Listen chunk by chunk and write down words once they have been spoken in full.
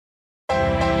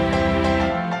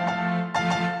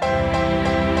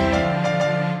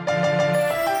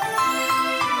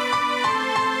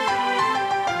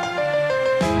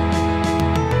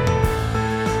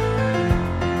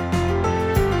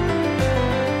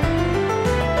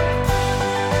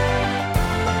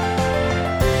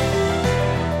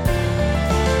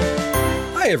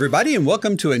everybody, and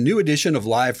welcome to a new edition of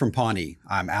Live from Pawnee.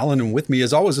 I'm Alan, and with me,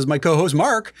 as always, is my co-host,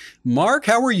 Mark. Mark,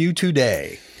 how are you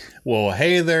today? Well,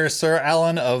 hey there, Sir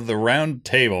Alan of the Round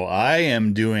Table. I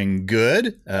am doing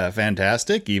good,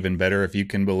 fantastic, even better if you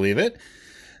can believe it.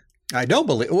 I don't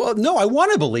believe. Well, no, I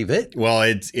want to believe it. Well,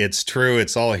 it's true.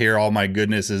 It's all here. All my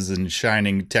goodness is in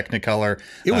shining Technicolor.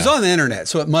 It was on the internet,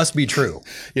 so it must be true.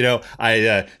 You know,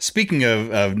 I speaking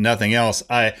of nothing else,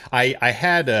 I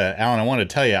had Alan. I want to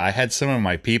tell you, I had some of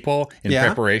my people in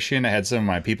preparation. I had some of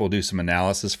my people do some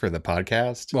analysis for the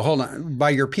podcast. Well, hold on.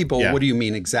 By your people, what do you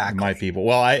mean exactly? My people.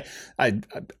 Well, I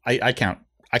count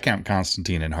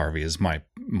Constantine and Harvey as my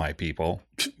people.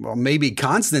 Well, maybe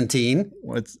Constantine.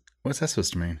 What's that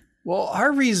supposed to mean? Well,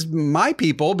 Harvey's my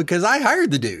people because I hired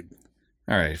the dude.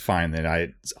 All right, fine. Then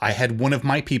I had one of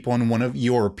my people and one of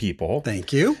your people.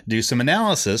 Thank you. Do some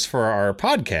analysis for our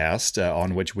podcast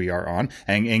on which we are on.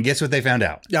 And guess what they found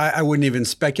out? I wouldn't even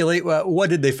speculate. What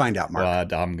did they find out,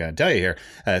 Mark? Well, I'm going to tell you here.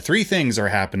 Three things are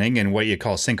happening in what you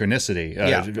call synchronicity.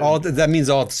 That means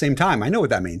all at the same time. I know what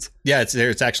that means. Yeah,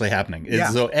 it's actually happening.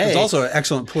 It's also an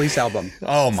excellent Police album.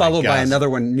 Oh, my Followed gosh. by another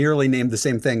one nearly named the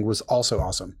same thing was also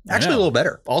awesome. Actually, a little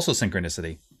better. Also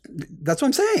synchronicity. That's what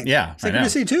I'm saying. Yeah,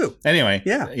 synchronicity too. Anyway,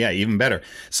 yeah, even better.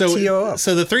 So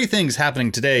the three things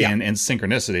happening today in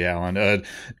synchronicity, Alan.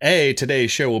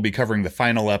 Today's show will be covering the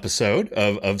final episode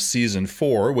of season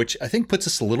 4, which I think puts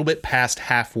us a little bit past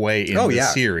halfway in the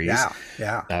series.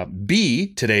 Yeah.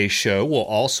 B, today's show will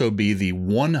also be the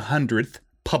 100th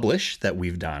publish that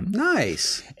we've done.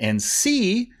 Nice. And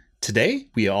C, today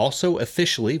we also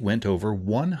officially went over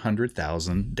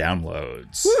 100,000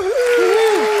 downloads. Woo-hoo!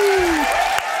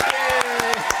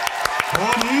 We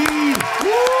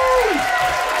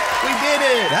did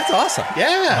it. That's awesome.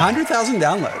 Yeah. 100,000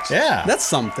 downloads. Yeah. That's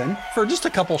something for just a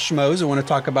couple schmoes who want to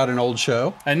talk about an old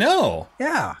show. I know.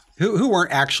 Yeah. Who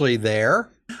weren't actually there.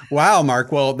 Wow,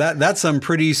 Mark. Well, that's some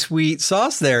pretty sweet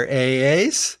sauce there,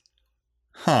 Ace?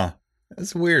 Huh.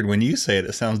 That's weird. When you say it,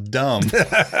 it sounds dumb.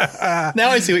 Now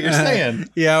I see what you're saying.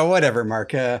 Yeah, whatever,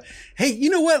 Mark. Hey, you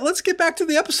know what? Let's get back to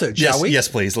the episode, shall we? Yes,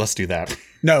 please. Let's do that.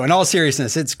 No, in all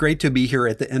seriousness, it's great to be here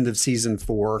at the end of season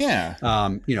 4.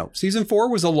 Yeah. Season 4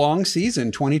 was a long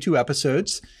season, 22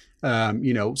 episodes.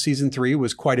 Season 3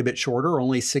 was quite a bit shorter,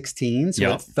 only 16.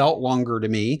 So it felt longer to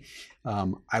me.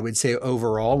 I would say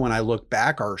overall, when I look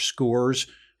back, our scores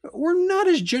were not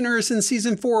as generous in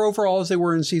season 4 overall as they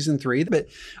were in season 3. But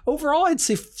overall, I'd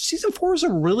say season 4 is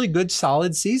a really good,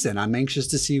 solid season. I'm anxious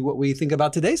to see what we think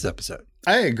about today's episode.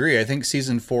 I agree. I think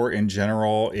season 4 in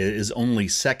general is only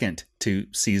second to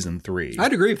season 3.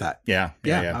 I'd agree with that. Yeah.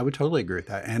 I would totally agree with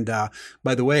that. And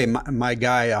by the way, my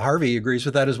guy, Harvey, agrees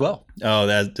with that as well. Oh,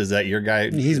 is that your guy?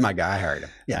 He's my guy. I hired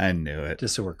him. Yeah. I knew it.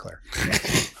 Just so we're clear.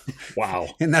 Wow.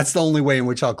 And that's the only way in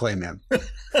which I'll claim him.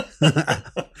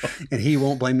 And he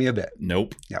won't blame me a bit.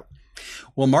 Nope. Yep.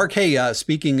 Well, Mark, hey,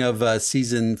 speaking of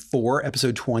season 4,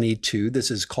 episode 22,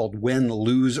 this is called Win,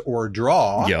 Lose, or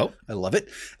Draw. Yep. I love it.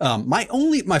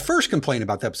 My first complaint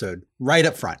about the episode, right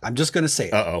up front, I'm just going to say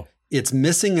it. Uh-oh. It's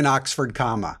missing an Oxford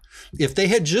comma. If they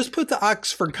had just put the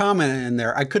Oxford comma in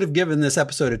there, I could have given this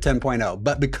episode a 10.0.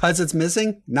 But because it's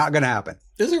missing, not going to happen.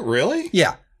 Is it really?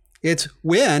 Yeah. It's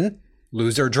win,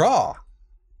 lose, or draw.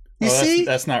 You see?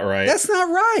 That's not right. That's not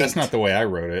right. That's not the way I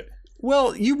wrote it.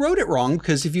 Well, you wrote it wrong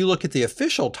because if you look at the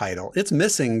official title, it's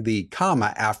missing the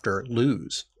comma after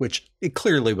lose, which it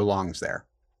clearly belongs there.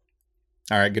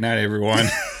 All right. Good night, everyone.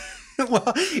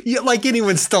 Well, like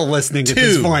anyone's still listening at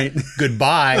this point.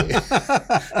 Goodbye.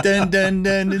 Dun, dun,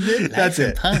 dun, dun, dun. That's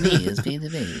it. Pawnee.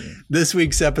 This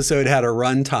week's episode had a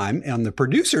runtime on the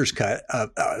producer's cut. It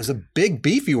was a big,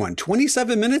 beefy one,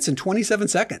 27 minutes and 27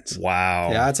 seconds.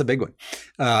 Wow. Yeah, that's a big one.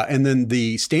 And then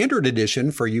the standard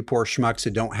edition for you poor schmucks who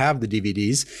don't have the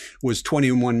DVDs was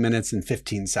 21 minutes and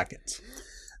 15 seconds.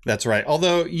 That's right.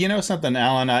 Although, you know something,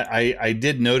 Alan, I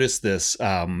did notice this.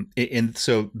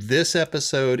 So this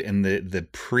episode and the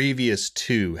previous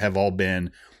 2 have all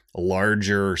been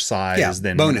larger size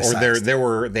than bonus or size.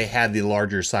 They had the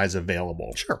larger size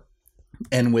available. Sure.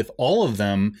 And with all of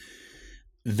them,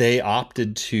 they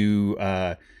opted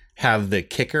to have the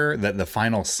kicker, the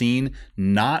final scene,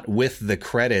 not with the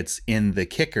credits in the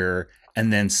kicker,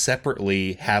 and then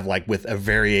separately have like with a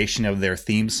variation of their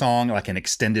theme song, like an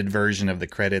extended version of the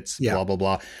credits, blah, blah,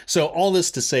 blah. So all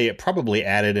this to say, it probably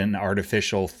added an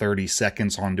artificial 30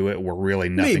 seconds onto it where really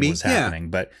nothing was happening.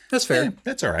 But that's fair.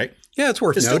 That's all right. Yeah, it's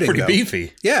worth noting. It's still pretty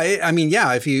beefy. Yeah,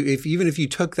 if you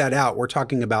took that out, we're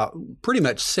talking about pretty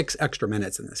much 6 extra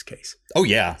minutes in this case. Oh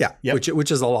yeah. Yeah. Yep.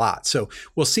 Which is a lot. So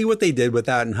we'll see what they did with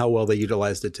that and how well they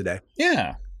utilized it today.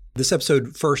 Yeah. This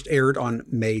episode first aired on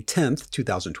May 10th,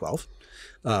 2012.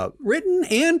 written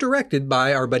and directed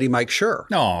by our buddy Mike Schur.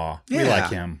 Aw, we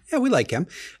like him. Yeah, we like him.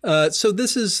 So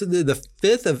this is the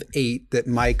fifth of 8 that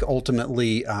Mike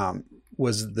ultimately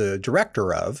was the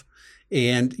director of.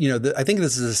 And, I think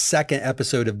this is the second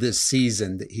episode of this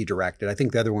season that he directed. I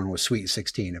think the other one was Sweet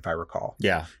 16, if I recall.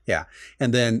 Yeah. Yeah.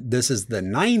 And then this is the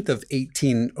 9th of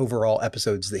 18 overall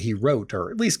episodes that he wrote,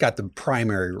 or at least got the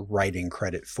primary writing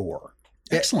credit for.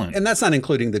 Excellent. And that's not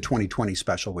including the 2020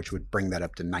 special, which would bring that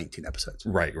up to 19 episodes.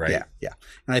 Right. Yeah.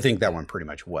 And I think that one pretty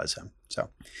much was him. So,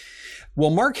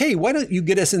 well, Mark, hey, why don't you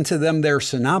get us into their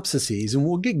synopsises and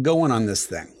we'll get going on this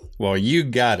thing. Well, you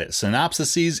got it.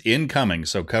 Synopsises incoming,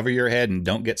 so cover your head and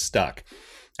don't get stuck.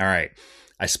 All right.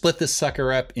 I split this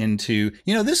sucker up into,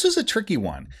 this was a tricky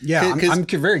one. Yeah, I'm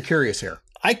very curious here.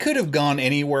 I could have gone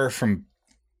anywhere from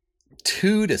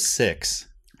 2 to 6.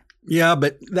 Yeah,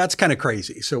 but that's kind of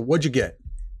crazy. So what'd you get?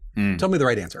 Tell me the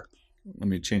right answer. Let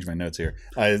me change my notes here.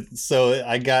 So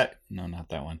I got, no, not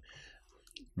that one.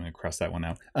 I'm going to cross that one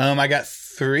out. I got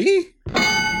 3.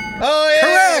 Oh, yeah.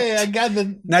 Correct. I got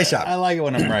the. Nice job. I like it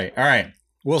when I'm right. All right.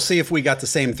 We'll see if we got the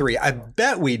same 3. I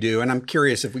bet we do. And I'm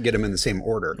curious if we get them in the same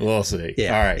order. We'll see.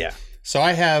 Yeah. All right. Yeah. So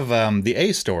I have the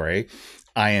A story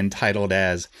I entitled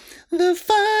as The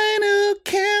Final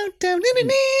Countdown.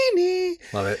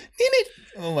 Love it.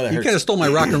 Oh, you kind of stole my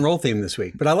rock and roll theme this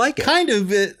week, but I like it. Kind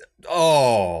of it.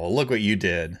 Oh, look what you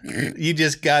did. You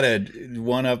just got to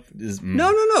one up.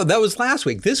 No. That was last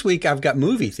week. This week, I've got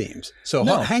movie themes. So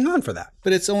hang on for that.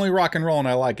 But it's only rock and roll and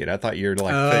I like it. I thought you were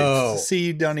like, see,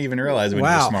 you don't even realize when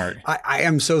you're smart. I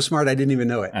am so smart. I didn't even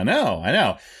know it. I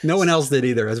know. No one else did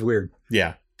either. That's weird.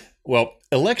 Yeah. Well,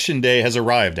 election day has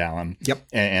arrived, Alan. Yep.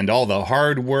 And all the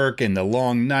hard work and the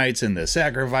long nights and the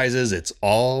sacrifices, it's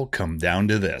all come down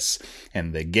to this.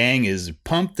 And the gang is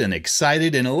pumped and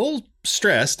excited and a little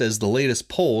stressed as the latest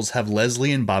polls have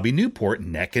Leslie and Bobby Newport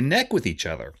neck and neck with each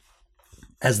other.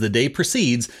 As the day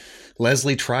proceeds,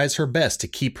 Leslie tries her best to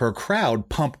keep her crowd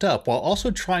pumped up while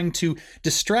also trying to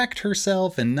distract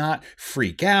herself and not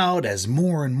freak out as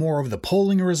more and more of the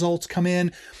polling results come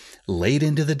in. Late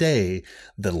into the day,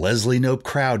 the Leslie Knope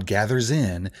crowd gathers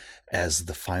in as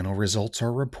the final results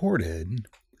are reported.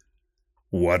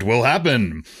 What will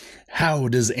happen? How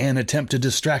does Anne attempt to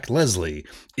distract Leslie?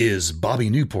 Is Bobby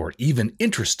Newport even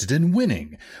interested in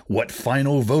winning? What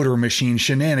final voter machine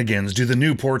shenanigans do the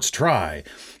Newports try?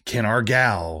 Can our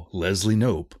gal, Leslie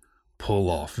Knope, pull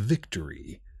off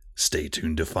victory? Stay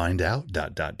tuned to find out. ...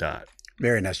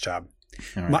 Very nice job.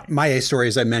 Right. My A story,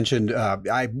 as I mentioned,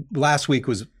 last week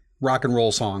was rock and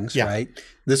roll songs, right?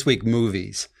 This week,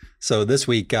 movies. So this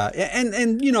week,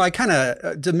 and I kind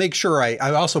of, to make sure I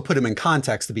also put them in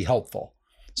context to be helpful.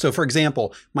 So for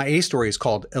example, my A story is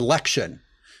called Election,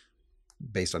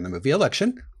 based on the movie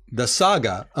Election, the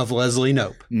saga of Leslie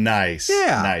Knope. Nice.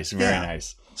 Yeah. Nice. Very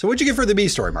nice. So what'd you get for the B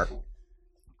story, Mark?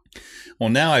 Well,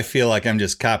 now I feel like I'm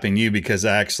just copying you because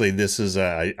actually this is,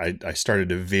 I started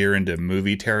to veer into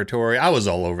movie territory. I was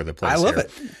all over the place. I love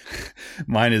it.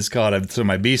 Mine is called, so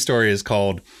my B story is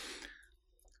called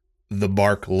The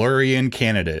Barklurian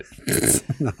Candidate.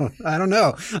 No, I don't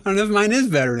know. I don't know if mine is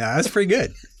better now. That's pretty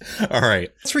good. All right.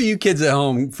 It's for you kids at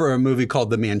home for a movie called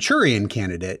The Manchurian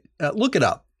Candidate. Look it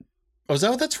up. Oh, is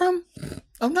that what that's from?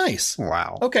 Oh, nice.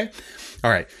 Wow. Okay. All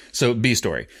right. So B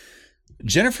story.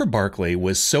 Jennifer Barkley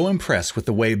was so impressed with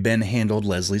the way Ben handled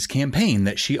Leslie's campaign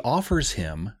that she offers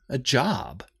him a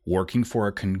job working for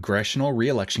a congressional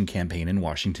re-election campaign in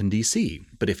Washington, D.C.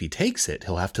 But if he takes it,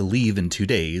 he'll have to leave in 2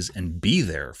 days and be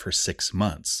there for 6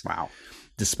 months. Wow.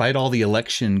 Despite all the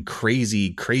election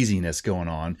craziness going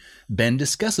on, Ben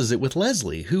discusses it with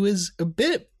Leslie, who is a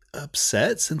bit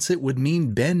upset since it would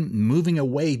mean Ben moving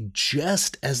away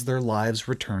just as their lives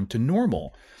return to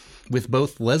normal. With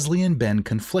both Leslie and Ben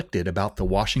conflicted about the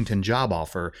Washington job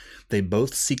offer, they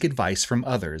both seek advice from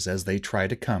others as they try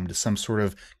to come to some sort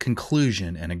of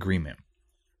conclusion and agreement.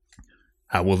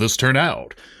 How will this turn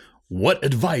out? What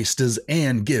advice does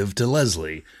Anne give to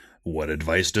Leslie? What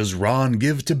advice does Ron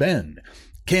give to Ben?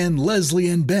 Can Leslie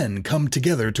and Ben come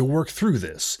together to work through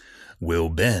this? Will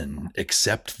Ben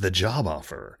accept the job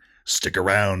offer? Stick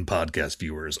around, podcast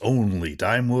viewers. Only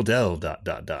time will tell. ...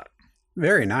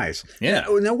 Very nice. Yeah.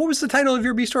 Now, what was the title of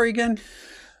your B story again?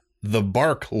 The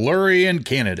Barklurian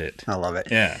Candidate. I love it.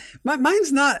 Yeah.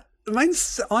 Mine's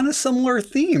on a similar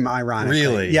theme, ironically.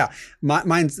 Really? Yeah.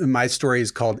 My story is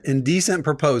called Indecent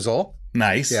Proposal.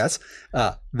 Nice. Yes.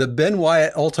 The Ben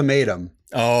Wyatt Ultimatum.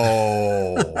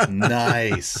 Oh,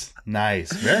 nice.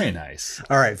 Nice. Very nice.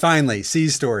 All right. Finally,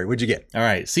 C's story. What'd you get? All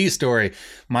right. C story.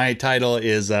 My title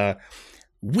is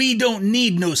We Don't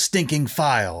Need No Stinking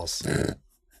Files.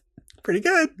 Pretty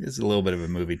good. It's a little bit of a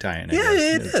movie tie-in. Yeah,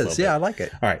 it is. Yeah, I like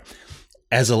it. All right.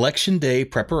 As Election Day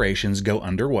preparations go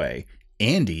underway,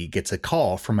 Andy gets a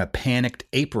call from a panicked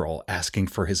April asking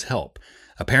for his help.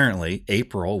 Apparently,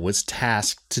 April was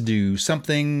tasked to do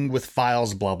something with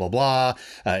files, blah, blah, blah.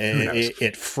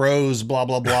 It froze, blah,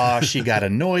 blah, blah. She got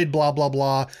annoyed, blah, blah,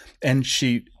 blah. And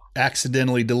she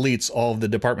accidentally deletes all of the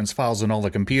department's files on all the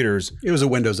computers. It was a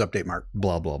Windows update, Mark.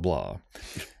 Blah, blah, blah.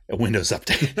 A Windows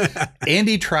update.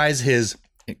 Andy tries his,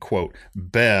 quote,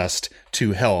 best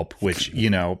to help, which,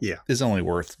 is only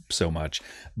worth so much,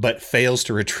 but fails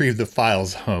to retrieve the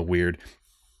files. Oh, weird.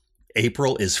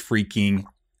 April is freaking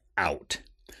out.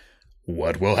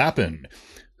 What will happen?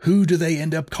 Who do they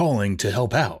end up calling to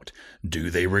help out? Do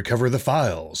they recover the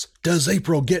files? Does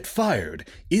April get fired?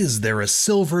 Is there a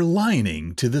silver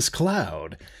lining to this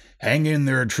cloud? Hang in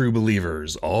there, true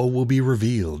believers. All will be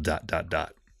revealed, ...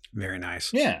 Very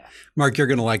nice. Yeah. Mark, you're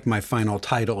going to like my final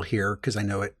title here because I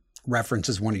know it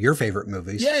references one of your favorite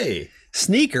movies. Yay.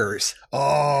 Sneakers.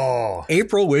 Oh.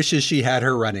 April wishes she had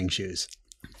her running shoes.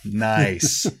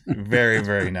 Nice. Very,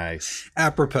 very nice.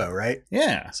 Apropos, right?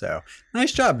 Yeah. So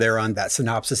nice job there on that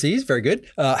synopsis. Very good.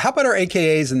 How about our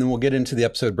AKAs, and then we'll get into the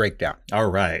episode breakdown. All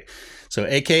right. So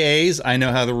AKAs, I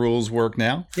know how the rules work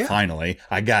now. Yeah. Finally,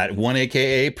 I got one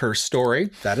AKA per story.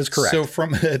 That is correct. So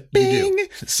from bing.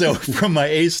 So from my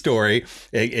A story,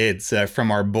 it's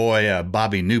from our boy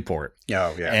Bobby Newport.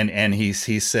 Oh yeah. And he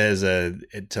says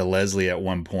to Leslie at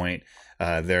one point,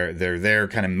 they're there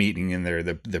kind of meeting, and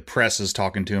the press is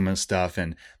talking to him and stuff,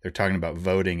 and they're talking about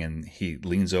voting, and he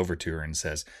leans over to her and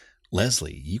says,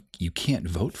 "Leslie, you can't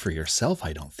vote for yourself.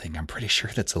 I don't think. I'm pretty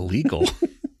sure that's illegal."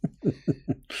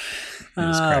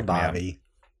 Bobby.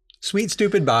 Sweet,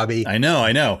 stupid Bobby. I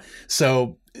know.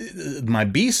 So my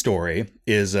B story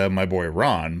is my boy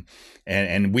Ron,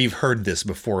 and we've heard this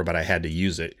before, but I had to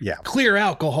use it. Yeah. Clear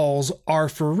alcohols are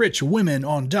for rich women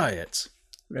on diets.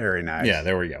 Very nice. Yeah,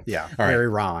 there we go. Yeah, all very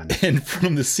right. Ron. And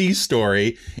from the C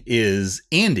story is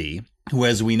Andy, who,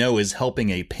 as we know, is helping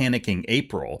a panicking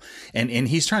April, and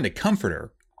he's trying to comfort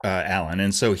her, Alan.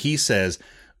 And so he says,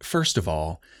 first of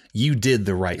all, you did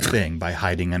the right thing by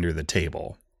hiding under the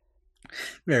table.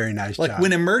 Very nice Like job.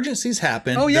 when emergencies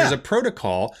happen, there's a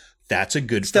protocol. That's a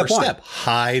good first step.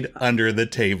 Hide under the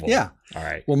table. Yeah. All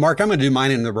right. Well, Mark, I'm going to do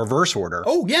mine in the reverse order.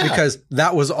 Oh, yeah. Because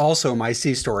that was also my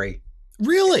C story.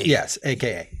 Really? Yes,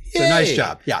 AKA. So nice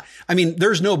job. Yeah. I mean,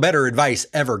 there's no better advice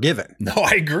ever given. No,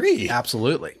 I agree.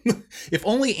 Absolutely. If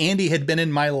only Andy had been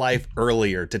in my life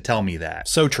earlier to tell me that.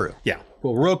 So true. Yeah.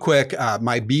 Well, real quick,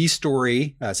 my B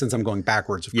story, since I'm going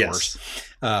backwards, of course,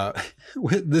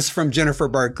 this is from Jennifer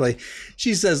Barkley.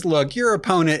 She says, look, your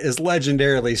opponent is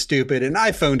legendarily stupid, and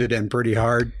I phoned it in pretty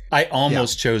hard. I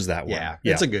almost chose that one. Yeah,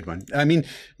 it's a good one. I mean,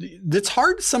 it's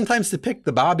hard sometimes to pick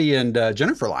the Bobby and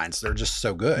Jennifer lines. They're just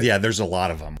so good. Yeah, there's a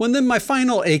lot of them. Well, and then my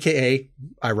final AKA,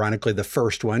 ironically, the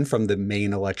first one from the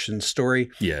main election story.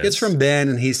 Yes. It's from Ben,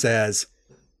 and he says,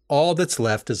 all that's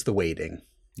left is the waiting.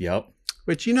 Yep.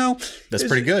 Which, that's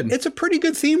pretty good. It's a pretty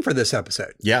good theme for this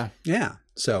episode. Yeah. Yeah.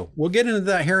 So we'll get into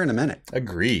that here in a minute.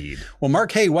 Agreed. Well,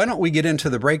 Mark, hey, why don't we get into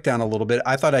the breakdown a little bit?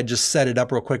 I thought I'd just set it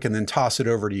up real quick and then toss it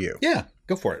over to you. Yeah,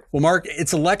 go for it. Well, Mark,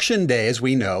 it's election day, as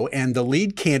we know, and the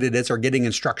lead candidates are getting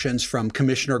instructions from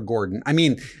Commissioner Gordon. I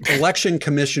mean, Election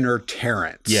Commissioner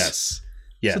Terrence. Yes.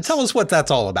 Yes. So tell us what that's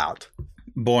all about.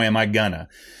 Boy, am I gonna.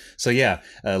 So yeah,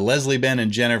 Leslie, Ben,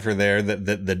 and Jennifer there,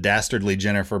 the dastardly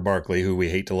Jennifer Barkley, who we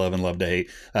hate to love and love to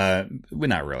hate. Well,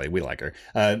 not really. We like her.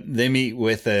 They meet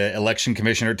with Election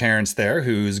Commissioner Terrence there,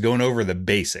 who's going over the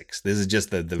basics. This is just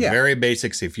the very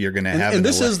basics if you're going to have And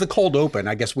this is the cold open.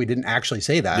 I guess we didn't actually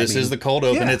say that. This is the cold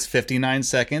open. Yeah. It's 59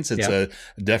 seconds. It's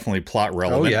definitely plot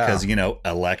relevant because,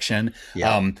 election.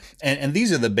 Yeah. And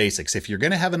these are the basics. If you're going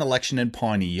to have an election in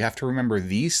Pawnee, you have to remember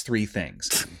these three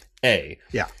things. A.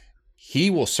 Yeah. He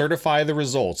will certify the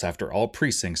results after all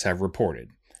precincts have reported.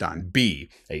 Done. B.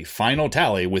 A final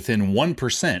tally within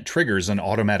 1% triggers an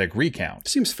automatic recount.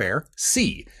 Seems fair.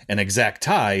 C. An exact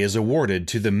tie is awarded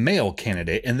to the male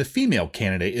candidate and the female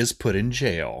candidate is put in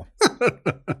jail.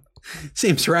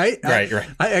 Seems right. Right.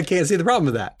 I can't see the problem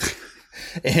with that.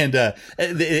 And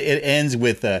it ends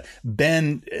with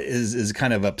Ben is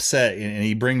kind of upset, and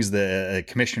he brings the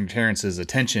Commissioner Terrence's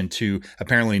attention to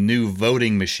apparently new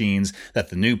voting machines that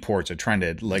the Newports are trying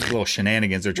to, like, little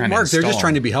shenanigans. They're trying to install. They're just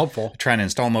trying to be helpful. Trying to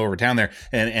install them over town there.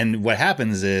 And what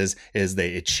happens is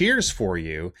it cheers for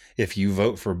you if you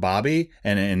vote for Bobby,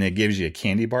 and it gives you a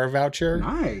candy bar voucher.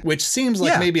 Nice. Which seems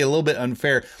like maybe a little bit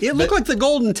unfair. It looked like the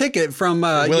golden ticket from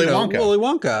Willy Wonka. Willy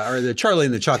Wonka, or the Charlie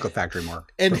and the Chocolate Factory more.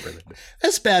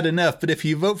 that's bad enough. But if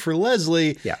you vote for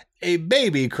Leslie, a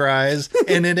baby cries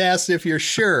and it asks if you're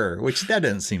sure, which that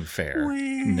doesn't seem fair.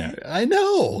 No, I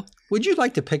know. Would you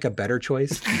like to pick a better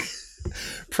choice?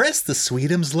 Press the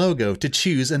Sweetums logo to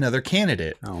choose another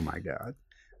candidate. Oh, my God.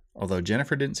 Although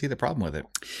Jennifer didn't see the problem with it.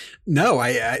 No,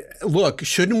 I look,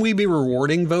 shouldn't we be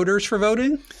rewarding voters for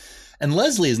voting? And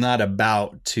Leslie is not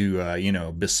about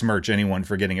to, besmirch anyone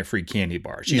for getting a free candy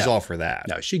bar. She's all for that.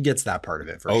 No, she gets that part of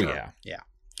it for sure. Oh, yeah. Yeah.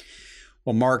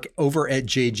 Well, Mark, over at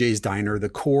JJ's Diner, the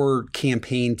core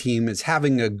campaign team is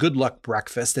having a good luck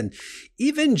breakfast. And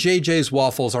even JJ's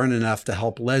waffles aren't enough to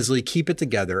help Leslie keep it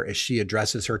together as she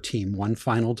addresses her team one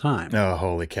final time. Oh,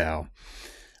 holy cow.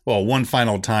 Well, one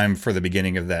final time for the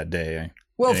beginning of that day.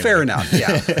 Well, anyway. Fair enough.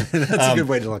 Yeah, that's a good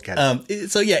way to look at it.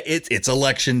 It's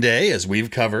election day, as we've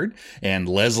covered, and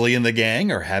Leslie and the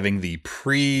gang are having the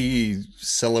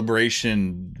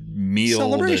pre-celebration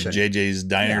meal at JJ's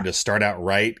Diner to start out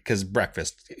right, because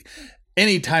breakfast,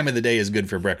 any time of the day is good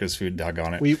for breakfast food,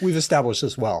 doggone it. We've established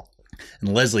this well.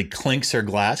 And Leslie clinks her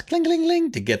glass, cling, cling,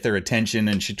 cling, to get their attention,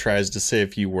 and she tries to say a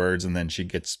few words, and then she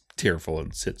gets tearful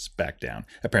and sits back down.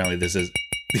 Apparently this is...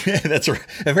 That's right.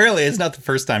 Apparently, it's not the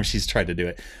first time she's tried to do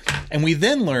it. And we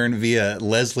then learn via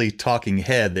Leslie talking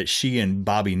head that she and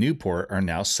Bobby Newport are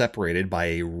now separated by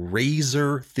a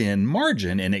razor thin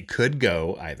margin, and it could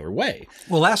go either way.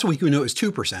 Well, last week we knew it was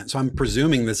 2%, so I'm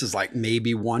presuming this is like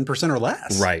maybe 1% or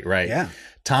less. Right. Yeah.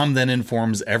 Tom then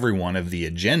informs everyone of the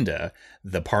agenda.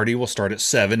 The party will start at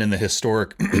 7 in the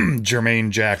historic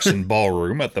Jermaine Jackson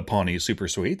Ballroom at the Pawnee Super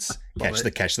Suites.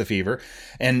 Catch the fever.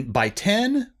 And by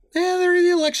 10...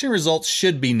 the election results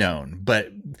should be known, but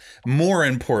more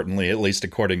importantly, at least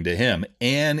according to him,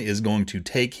 Ann is going to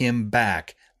take him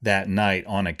back that night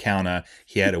on account of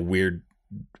he had a weird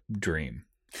dream.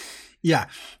 Yeah,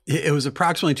 it was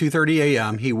approximately 2:30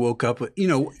 a.m. He woke up with,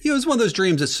 it was one of those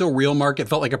dreams that's so real, Mark. It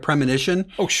felt like a premonition.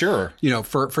 Oh, sure.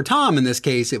 For Tom, in this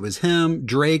case, it was him,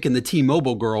 Drake, and the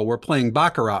T-Mobile girl were playing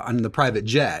Baccarat on the private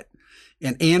jet.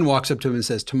 And Ann walks up to him and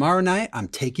says, "Tomorrow night, I'm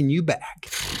taking you back."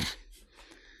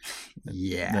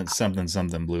 Yeah. That's something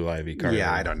Blue Ivy Carter.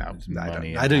 Yeah, I don't know. I don't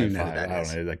even know who that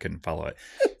is. I don't know. I couldn't follow it.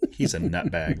 He's a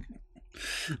nutbag.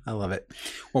 I love it.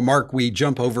 Well, Mark, we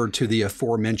jump over to the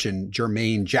aforementioned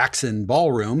Jermaine Jackson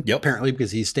Ballroom. Yep. Apparently because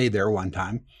he stayed there one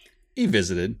time. He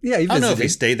visited. Yeah, he visited. I don't know if he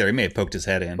stayed there. He may have poked his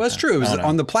head in. Well, that's true. It was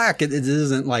on the plaque, it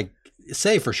isn't like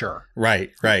say for sure. Right.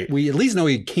 We at least know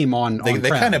he came on. They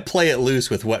kind of play it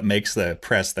loose with what makes the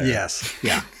press there. Yes.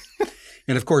 Yeah.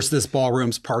 And of course, this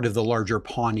ballroom's part of the larger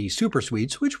Pawnee Super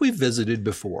Suites, which we've visited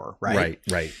before, right?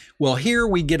 Right. Well, here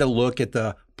we get a look at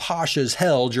the posh as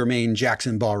hell Jermaine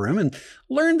Jackson Ballroom and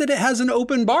learn that it has an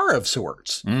open bar of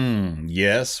sorts.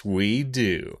 Yes, we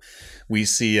do. We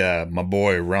see my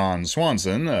boy Ron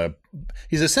Swanson.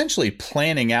 He's essentially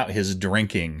planning out his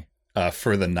drinking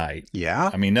for the night. Yeah.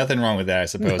 I mean, nothing wrong with that, I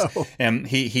suppose. No. And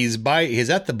he's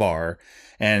at the bar.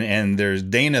 And there's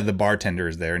Dana, the bartender,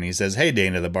 is there. And he says, "Hey,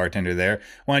 Dana, the bartender there,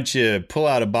 why don't you pull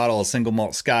out a bottle of single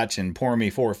malt scotch and pour me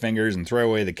 4 fingers and throw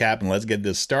away the cap and let's get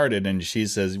this started." And she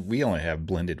says, "We only have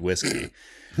blended whiskey."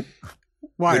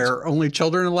 Why are only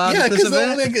children allowed at this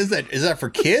event? Is that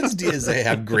for kids? Does they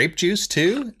have grape juice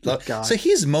too? God. So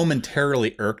he's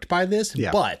momentarily irked by this,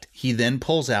 but he then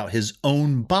pulls out his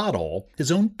own bottle,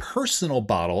 his own personal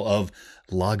bottle of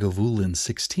Lagavulin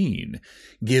 16,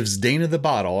 gives Dana the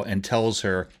bottle and tells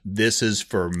her, "This is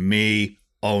for me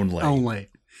only."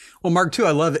 Well, Mark, too,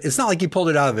 I love it. It's not like he pulled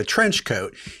it out of a trench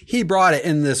coat. He brought it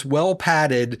in this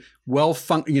well-padded,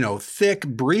 thick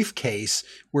briefcase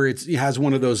where it has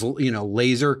one of those,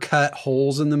 laser cut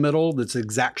holes in the middle. That's the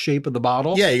exact shape of the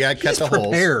bottle. Yeah, you got to cut the holes.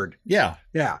 He's prepared.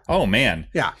 Yeah. Oh, man.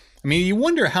 Yeah. I mean, you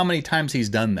wonder how many times he's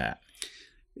done that.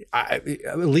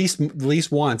 At least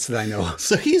once that I know of.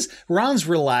 So Ron's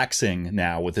relaxing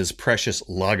now with his precious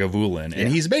Lagavulin, and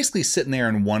he's basically sitting there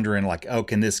and wondering, like, oh,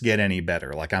 can this get any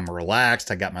better? Like, I'm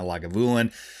relaxed, I got my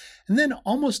Lagavulin. And then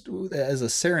almost as a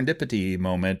serendipity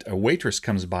moment, a waitress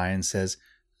comes by and says,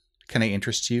 "Can I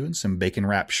interest you in some bacon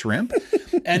wrapped shrimp?"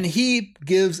 And he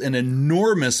gives an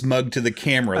enormous mug to the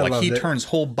camera. Like he turns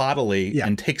whole bodily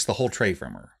and takes the whole tray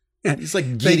from her. He's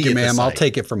like, "Thank you, ma'am. I'll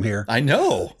take it from here." I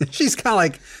know. She's kind of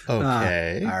like,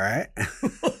 okay. All right.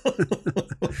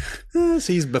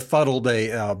 So he's befuddled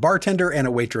a bartender and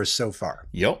a waitress so far.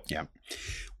 Yep. Yeah.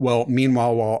 Well,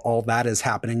 meanwhile, while all that is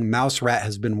happening, Mouse Rat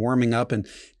has been warming up, and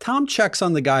Tom checks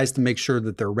on the guys to make sure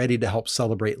that they're ready to help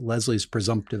celebrate Leslie's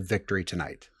presumptive victory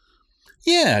tonight.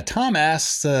 Yeah, Tom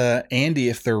asks Andy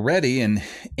if they're ready, and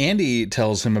Andy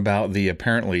tells him about the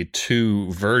apparently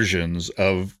 2 versions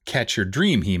of Catch Your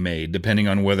Dream he made, depending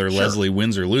on whether Leslie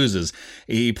wins or loses.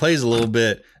 He plays a little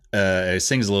bit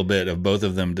sings a little bit of both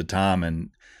of them to Tom, and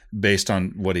based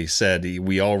on what he said,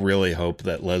 we all really hope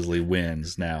that Leslie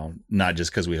wins now, not just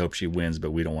because we hope she wins,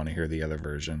 but we don't want to hear the other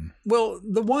version. Well,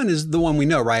 the one is the one we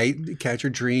know, right? Catch your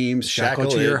dreams, shackle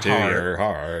to your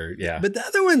heart. Yeah. But the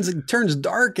other one turns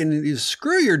dark and you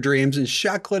screw your dreams and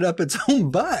shackle it up its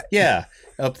own butt. Yeah,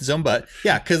 up its own butt.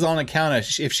 Yeah, because on account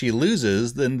of if she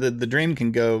loses, then the dream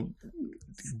can go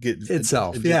get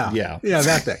itself. Yeah,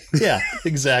 that thing. Yeah,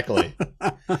 exactly.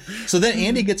 So then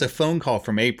Andy gets a phone call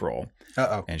from April.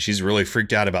 Uh-oh. And she's really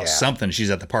freaked out about something. She's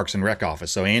at the Parks and Rec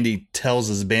office. So Andy tells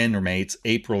his bandmates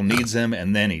April needs him,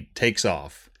 and then he takes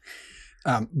off.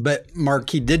 But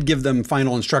Mark, he did give them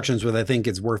final instructions, which I think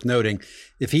is worth noting.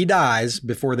 If he dies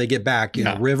before they get back, you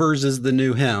know, Rivers is the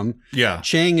new him. Yeah.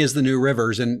 Chang is the new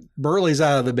Rivers, and Burley's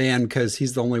out of the band because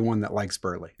he's the only one that likes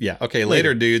Burley. Yeah. Okay.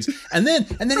 Later, dudes. And then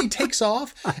he takes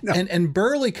off, and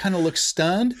Burley kind of looks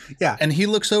stunned. Yeah. And he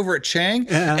looks over at Chang,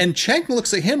 and Chang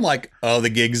looks at him like, "Oh, the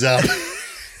gig's up."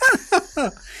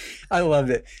 I loved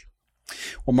it.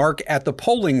 Well, Mark, at the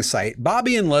polling site,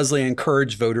 Bobby and Leslie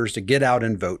encourage voters to get out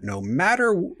and vote, no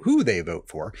matter who they vote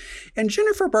for. And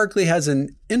Jennifer Barkley has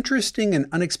an interesting and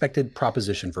unexpected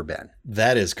proposition for Ben.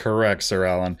 That is correct, Sir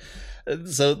Alan.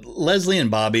 So Leslie and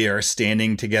Bobby are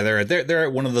standing together. They're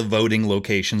at one of the voting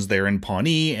locations there in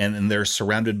Pawnee, and they're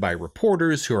surrounded by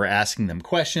reporters who are asking them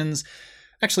questions.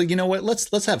 Actually, you know what?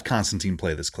 Let's have Constantine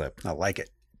play this clip. I like it.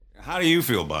 How do you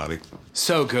feel, Bobby?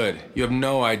 So good. You have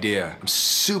no idea. I'm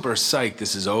super psyched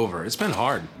this is over. It's been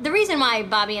hard. The reason why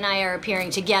Bobby and I are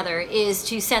appearing together is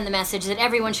to send the message that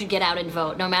everyone should get out and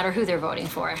vote, no matter who they're voting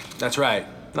for. That's right.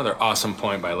 Another awesome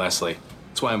point by Leslie.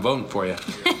 That's why I'm voting for you.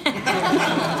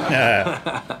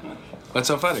 What's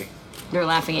so funny? They're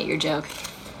laughing at your joke.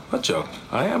 What joke?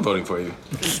 I am voting for you.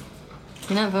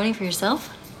 You're not voting for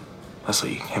yourself?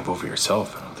 Leslie, you can't vote for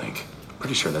yourself, I don't think.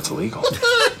 Pretty sure that's illegal.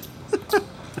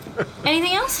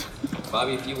 Anything else?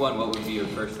 Bobby, if you won, what would be your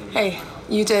first thing? Hey,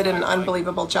 you did an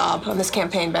unbelievable job on this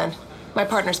campaign, Ben. My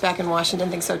partners back in Washington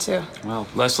think so too. Well,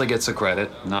 Leslie gets the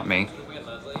credit, not me.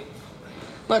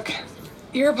 Look,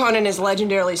 your opponent is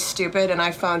legendarily stupid, and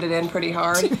I phoned it in pretty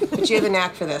hard, but you have a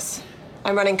knack for this.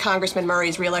 I'm running Congressman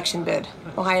Murray's re-election bid,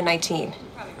 Ohio 19.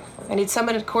 I need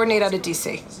someone to coordinate out of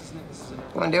D.C. You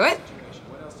want to do it?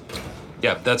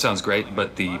 Yeah, that sounds great,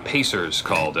 but the Pacers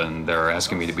called and they're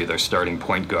asking me to be their starting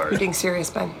point guard. You're being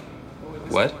serious, Ben.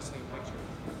 What?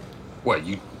 What,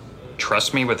 you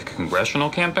trust me with the congressional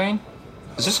campaign?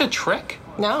 Is this a trick?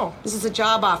 No, this is a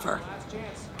job offer.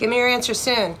 Give me your answer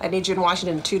soon. I need you in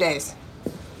Washington in 2 days.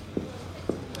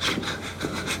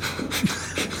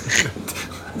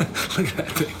 Look at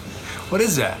that thing. What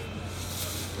is that?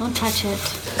 Don't touch it.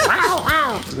 Look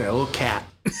at that little cat.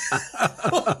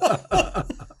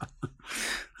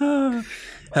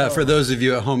 For those of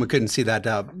you at home who couldn't see that,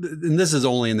 and this is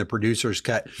only in the producer's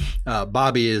cut,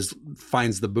 Bobby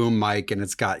finds the boom mic and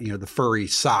it's got, the furry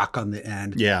sock on the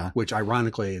end. Yeah. Which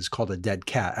ironically is called a dead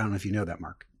cat. I don't know if you know that,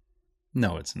 Mark.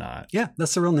 No, it's not. Yeah,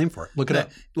 that's the real name for it. Look it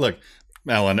up. Look,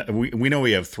 Alan, we know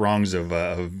we have throngs of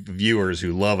viewers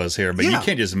who love us here, but you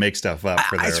can't just make stuff up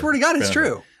for I swear to God, it's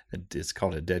true. It's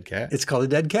called a dead cat. It's called a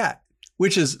dead cat,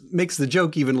 which makes the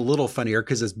joke even a little funnier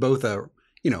because it's both a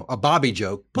Bobby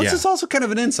joke. Plus, it's also kind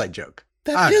of an inside joke.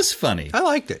 That is funny. I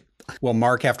liked it. Well,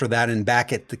 Mark, after that and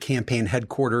back at the campaign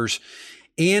headquarters,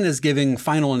 Anne is giving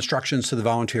final instructions to the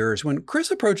volunteers when Chris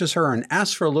approaches her and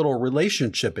asks for a little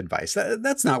relationship advice.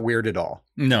 That's not weird at all.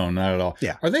 No, not at all.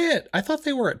 Yeah. Are they I thought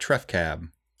they were at Treff Cab.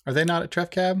 Are they not at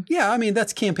Treff Cab? Yeah, I mean,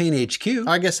 that's campaign HQ.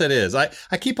 I guess it is. I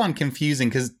keep on confusing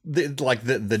because the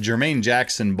Jermaine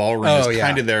Jackson ballroom is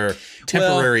kind of their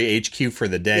temporary HQ for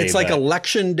the day. It's like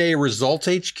election day results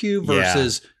HQ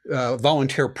versus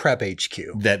volunteer prep HQ.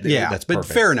 That's perfect. But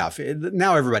fair enough.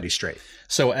 Now everybody's straight.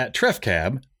 So at Treff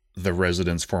Cab, the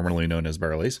residence formerly known as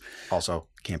Burley's. Also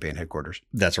campaign headquarters.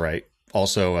 That's right.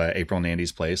 Also April and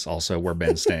Andy's place. Also where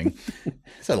Ben's staying.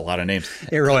 It's a lot of names.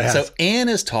 It really has. So Anne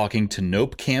is talking to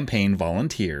Nope campaign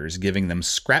volunteers, giving them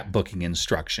scrapbooking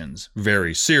instructions.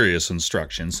 Very serious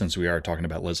instructions, since we are talking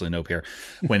about Leslie Nope here.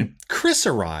 When Chris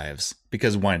arrives,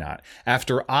 because why not?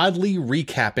 After oddly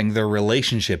recapping their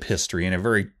relationship history in a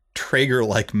very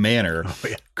Traeger-like manner,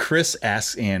 Chris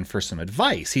asks Anne for some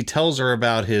advice. He tells her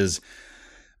about his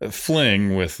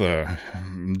fling with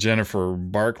Jennifer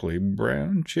Barkley,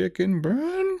 brown chicken,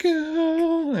 brown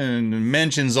cow, and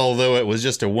mentions although it was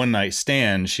just a one-night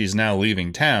stand, she's now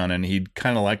leaving town and he'd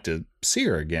kind of like to see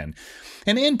her again.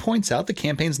 And Anne points out the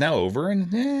campaign's now over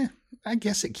and I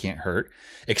guess it can't hurt.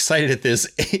 Excited at this,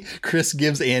 Chris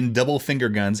gives Ann double finger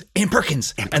guns, Ann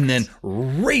Perkins, and then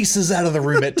races out of the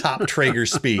room at top Traeger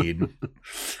speed.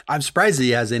 I'm surprised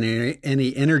he has any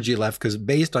energy left, because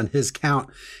based on his count,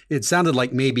 it sounded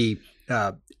like maybe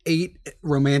 8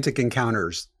 romantic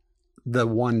encounters the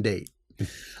one date.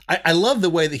 I love the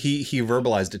way that he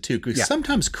verbalized it too, because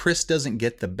sometimes Chris doesn't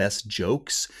get the best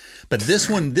jokes, but this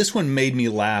one made me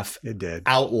laugh. It did.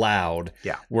 Out loud.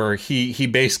 Yeah. Where he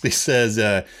basically says,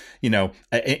 in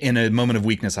a moment of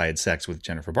weakness, I had sex with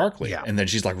Jennifer Barkley. Yeah. And then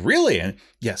she's like, really? And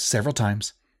yes, several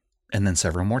times. And then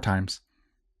several more times.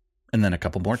 And then a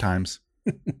couple more times.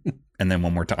 And then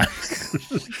one more time.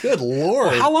 Good Lord.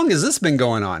 Well, how long has this been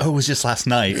going on? Oh, it was just last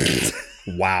night.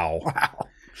 Wow. Wow.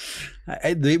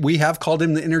 We have called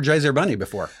him the Energizer Bunny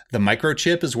before. The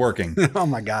microchip is working. Oh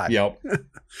my God. Yep.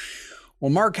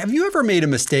 Well, Mark, have you ever made a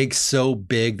mistake so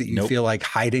big that you Nope. feel like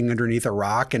hiding underneath a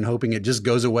rock and hoping it just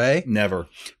goes away? Never.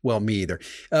 Well, me either.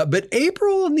 But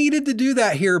April needed to do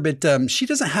that here, but she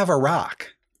doesn't have a rock.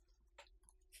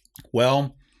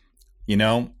 Well,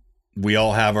 we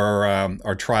all have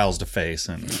our trials to face,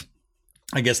 and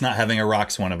I guess not having a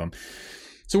rock's one of them.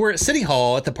 So we're at City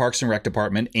Hall at the Parks and Rec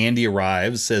department. Andy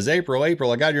arrives, says, April,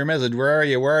 I got your message. Where are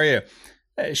you?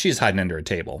 She's hiding under a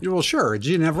table. Well, sure.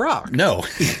 She didn't have a rock. No,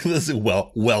 this is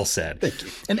well said. Thank you.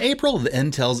 And April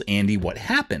then tells Andy what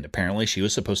happened. Apparently, she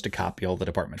was supposed to copy all the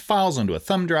department files onto a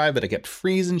thumb drive, but it kept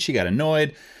freezing. She got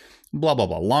annoyed. Blah, blah,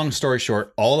 blah. Long story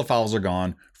short, all the files are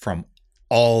gone from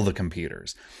all the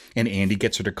computers. And Andy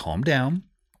gets her to calm down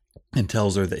and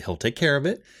tells her that he'll take care of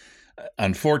it.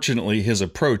 Unfortunately, his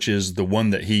approach is the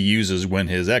one that he uses when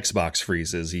his Xbox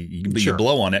freezes. You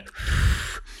blow on it,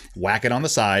 whack it on the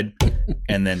side,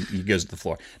 and then he goes to the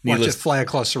floor. Watch it fly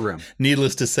across the room.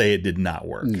 Needless to say, it did not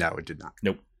work. No, it did not.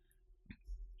 Nope.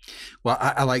 Well,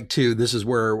 I like too. This is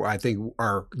where I think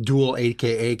our dual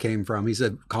AKA came from. He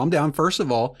said, calm down. First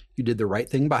of all, you did the right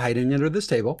thing by hiding under this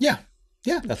table. Yeah.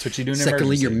 Yeah, that's what you do in an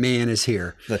Secondly, emergency. your man is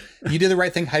here. You did the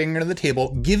right thing hiding under the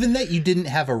table, given that you didn't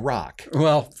have a rock.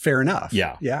 Well, fair enough.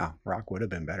 Yeah. Yeah, rock would have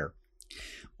been better.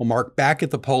 Well, Mark, back at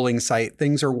the polling site,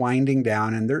 things are winding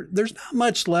down, and there's not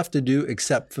much left to do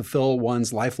except fulfill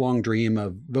one's lifelong dream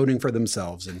of voting for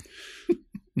themselves. And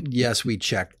yes, we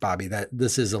checked, Bobby, that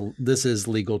this is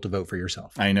legal to vote for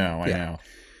yourself. I know.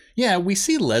 Yeah, we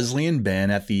see Leslie and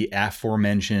Ben at the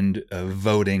aforementioned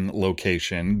voting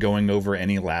location going over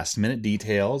any last minute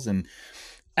details. And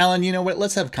Alan, you know what?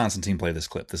 Let's have Constantine play this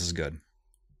clip. This is good.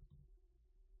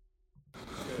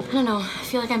 I don't know. I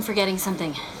feel like I'm forgetting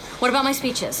something. What about my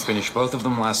speeches? Finished both of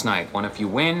them last night. One if you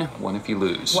win, one if you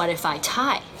lose. What if I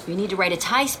tie? You need to write a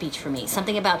tie speech for me.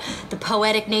 Something about the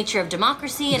poetic nature of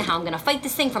democracy and how I'm going to fight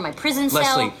this thing from my prison cell.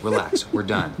 Leslie, relax. We're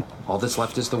done. All that's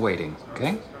left is the waiting,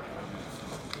 okay?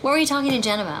 What were you talking to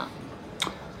Jen about?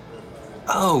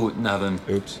 Oh, nothing.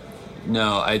 Oops.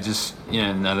 No, I just,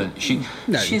 nothing.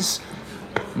 She's...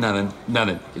 Nothing.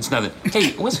 It's nothing.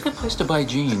 Hey, what's a good place to buy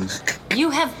jeans? You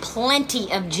have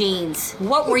plenty of jeans.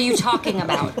 What were you talking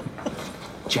about?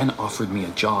 Jen offered me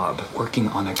a job working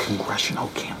on a congressional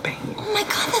campaign. Oh my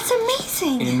God, that's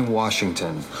amazing. In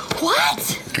Washington.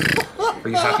 What? Are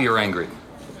you happy or angry?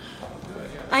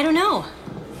 I don't know.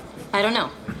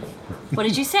 What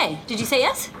did you say? Did you say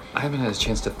yes? I haven't had a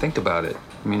chance to think about it.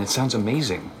 I mean, it sounds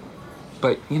amazing.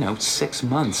 But, 6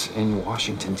 months in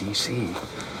Washington, D.C.,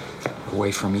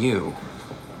 away from you.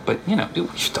 But, we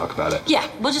should talk about it. Yeah,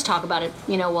 we'll just talk about it.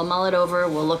 We'll mull it over.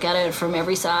 We'll look at it from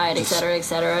every side, et cetera, et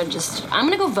cetera. I'm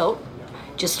going to go vote.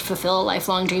 Just fulfill a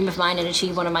lifelong dream of mine and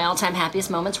achieve one of my all-time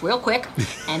happiest moments real quick.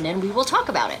 And then we will talk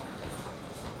about it.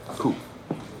 Cool.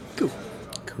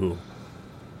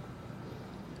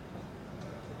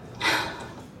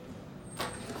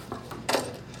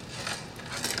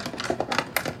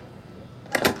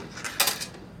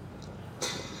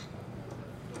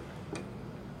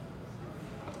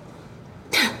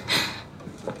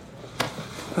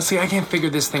 Let's see, I can't figure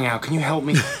this thing out. Can you help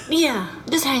me? Yeah,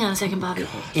 just hang on a second, Bobby.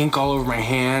 Ink all over my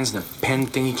hands, and the pen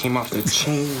thingy came off the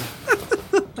chain.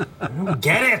 I don't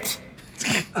get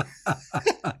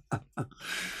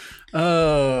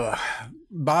it.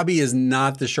 Bobby is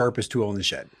not the sharpest tool in the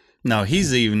shed. No,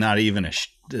 he's not even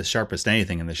the sharpest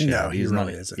anything in the shed. No, he's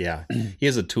really not. isn't. Yeah, he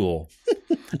is a tool.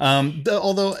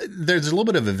 Although there's a little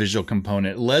bit of a visual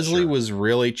component. Leslie was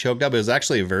really choked up. It was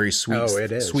actually a very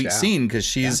sweet scene because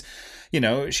she's,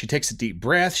 she takes a deep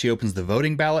breath. She opens the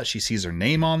voting ballot. She sees her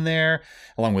name on there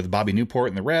along with Bobby Newport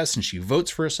and the rest. And she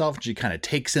votes for herself. And she kind of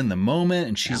takes in the moment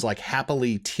and she's like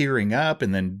happily tearing up.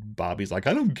 And then Bobby's like,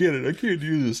 I don't get it. I can't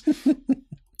do this.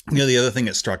 The other thing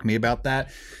that struck me about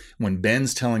that, when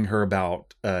Ben's telling her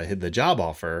about the job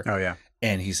offer. Oh, yeah.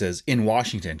 And he says, in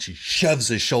Washington, she shoves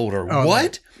his shoulder. Oh,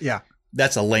 what? No. Yeah.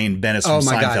 That's Elaine Bennis from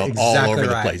Seinfeld exactly all over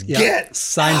the right. place. Yeah. Get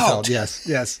Seinfeld. out.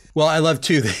 Yes. Well, I love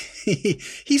too that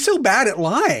he's so bad at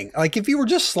lying. Like if you were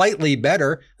just slightly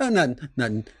better,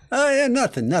 nothing.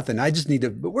 Nothing. I just need to.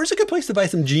 Where's a good place to buy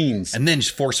some jeans? And then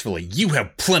forcefully, you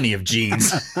have plenty of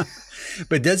jeans.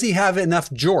 But does he have enough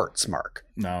jorts, Mark?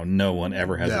 No one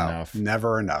ever has enough.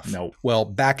 Never enough. Nope. Well,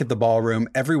 back at the ballroom,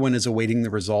 everyone is awaiting the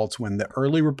results when the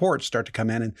early reports start to come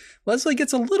in, and Leslie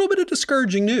gets a little bit of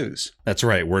discouraging news. That's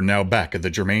right. We're now back at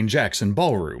the Jermaine Jackson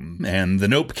ballroom, and the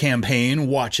Nope campaign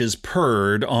watches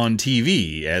Purd on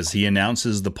TV as he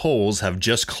announces the polls have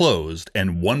just closed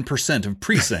and 1% of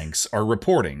precincts are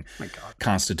reporting,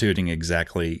 constituting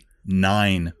exactly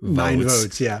 9 votes. 9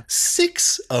 votes, yeah.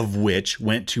 6 of which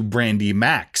went to Brandy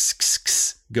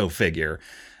Max. Go figure.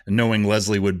 Knowing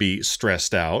Leslie would be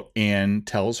stressed out, and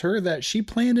tells her that she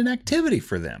planned an activity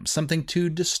for them, something to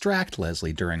distract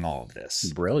Leslie during all of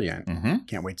this. Brilliant. Mm-hmm.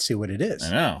 Can't wait to see what it is.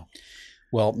 I know.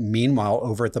 Well, meanwhile,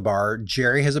 over at the bar,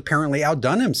 Jerry has apparently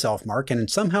outdone himself, Mark, and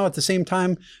somehow at the same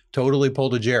time, totally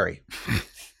pulled a Jerry.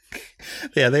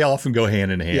 Yeah, they often go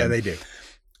hand in hand. Yeah, they do.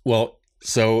 Well,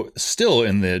 so still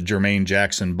in the Jermaine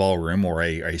Jackson ballroom, or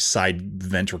a side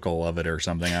ventricle of it or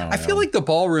something. I don't know. I feel like the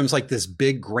ballroom's like this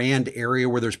big grand area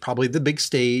where there's probably the big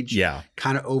stage. Yeah.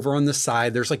 Kind of over on the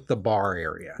side, there's like the bar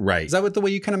area. Right. Is that what the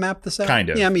way you kind of map this out? Kind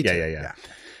of. Yeah, me too. Yeah.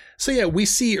 So yeah, we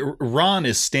see Ron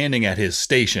is standing at his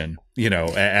station,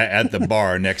 at the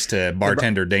bar next to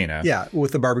bartender Dana. Yeah,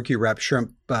 with the barbecue wrapped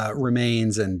shrimp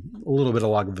remains and a little bit of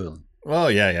Lagavulin. Oh,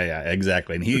 yeah,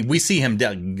 exactly. And we see him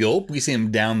we see him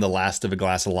down the last of a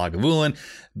glass of Lagavulin.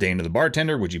 Dana, the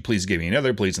bartender, would you please give me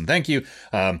another, please and thank you.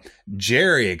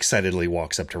 Jerry excitedly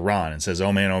walks up to Ron and says,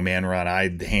 oh man, Ron,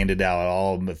 I handed out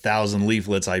all 1,000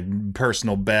 leaflets,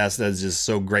 personal best. That's just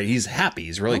so great. He's happy.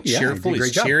 He's really cheerful.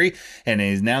 He's cheery. And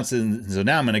he's announcing, so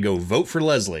now I'm going to go vote for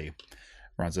Leslie.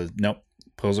 Ron says, nope,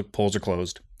 polls are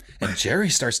closed. And Jerry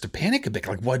starts to panic a bit,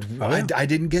 like, what? I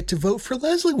didn't get to vote for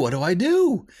Leslie. What do I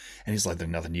do? And he's like,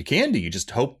 there's nothing you can do. You just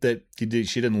hope that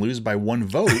she didn't lose by 1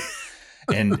 vote.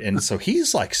 and so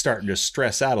he's like starting to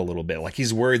stress out a little bit. Like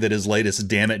he's worried that his latest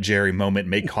damn it, Jerry moment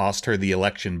may cost her the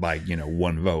election by,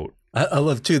 1 vote. I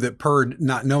love, too, that Purd,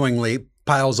 not knowingly,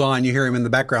 piles on. You hear him in the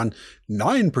background.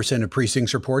 9% of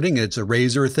precincts reporting it's a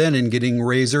razor thin and getting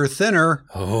razor thinner.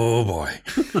 Oh, boy.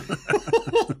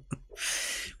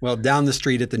 Well, down the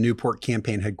street at the Newport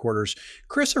campaign headquarters,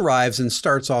 Chris arrives and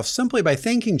starts off simply by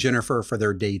thanking Jennifer for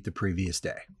their date the previous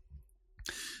day.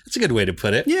 That's a good way to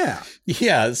put it. Yeah.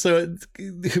 Yeah. So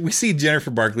we see Jennifer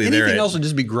Barkley there. Anything else would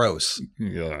just be gross.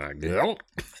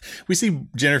 We see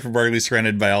Jennifer Barkley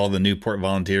surrounded by all the Newport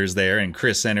volunteers there, and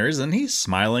Chris enters and he's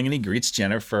smiling and he greets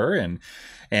Jennifer and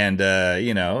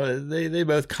they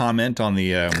both comment on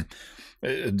the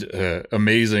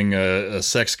amazing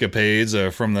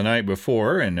sexcapades from the night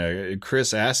before, and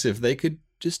Chris asks if they could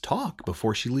just talk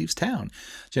before she leaves town.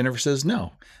 Jennifer says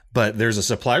no, but there's a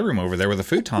supply room over there with a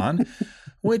futon,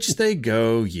 which they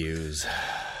go use.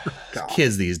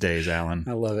 Kids these days, Alan.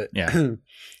 I love it. Yeah.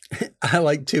 I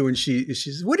like too when she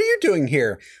says, "What are you doing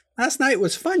here? Last night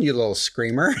was fun, you little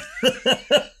screamer."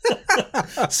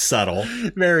 Subtle.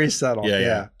 Very subtle.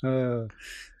 Yeah.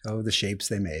 Oh, the shapes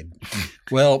they made.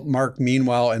 Well, Mark,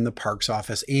 meanwhile, in the parks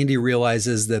office, Andy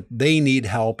realizes that they need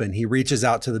help and he reaches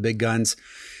out to the big guns.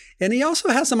 And he also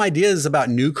has some ideas about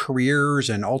new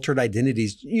careers and altered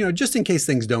identities, just in case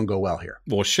things don't go well here.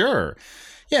 Well, sure.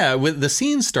 Yeah, the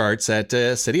scene starts at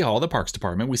City Hall, the Parks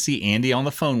Department. We see Andy on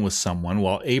the phone with someone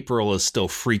while April is still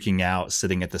freaking out,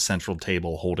 sitting at the central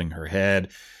table holding her head.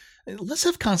 Let's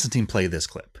have Constantine play this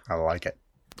clip. I like it.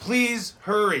 Please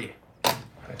hurry.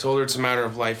 I told her it's a matter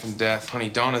of life and death. Honey,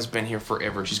 Donna's been here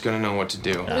forever. She's gonna know what to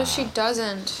do. What if she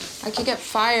doesn't? I could get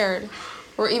fired.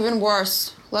 Or even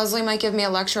worse, Leslie might give me a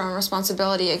lecture on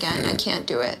responsibility again. I can't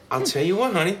do it. I'll tell you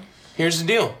what, honey. Here's the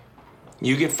deal.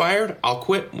 You get fired, I'll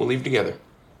quit, we'll leave together.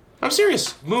 I'm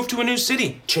serious. Move to a new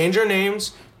city. Change our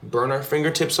names. Burn our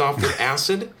fingertips off with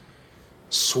acid.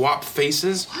 Swap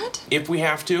faces. What? If we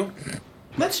have to.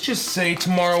 Let's just say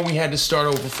tomorrow we had to start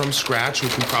over from scratch,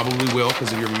 which we probably will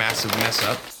because of your massive mess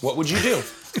up. What would you do?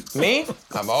 Me?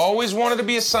 I've always wanted to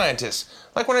be a scientist,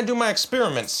 like when I do my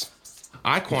experiments.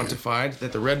 I quantified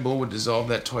that the Red Bull would dissolve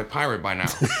that toy pirate by now.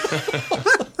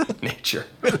 Nature.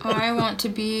 I want to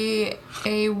be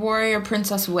a warrior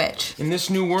princess witch. In this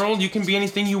new world, you can be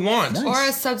anything you want. Nice. Or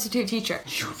a substitute teacher.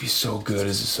 You would be so good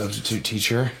as a substitute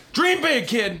teacher. Dream big,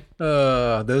 kid!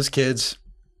 Those kids.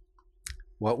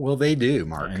 What will they do,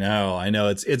 Mark? I know.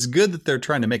 It's good that they're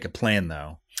trying to make a plan,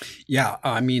 though. Yeah.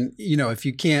 I mean, if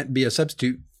you can't be a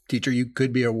substitute Teacher, you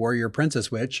could be a warrior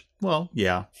princess witch. Well,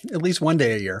 yeah. At least one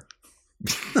day a year.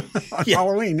 On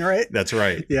Halloween, right? That's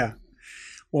right. Yeah.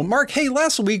 Well, Mark, hey,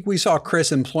 last week we saw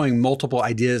Chris employing multiple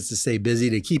ideas to stay busy,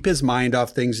 to keep his mind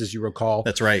off things, as you recall.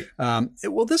 That's right.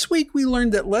 Well, this week we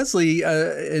learned that Leslie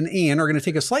and Ann are going to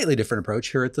take a slightly different approach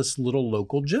here at this little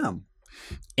local gym.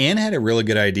 Ann had a really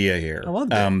good idea here. I love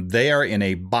that. They are in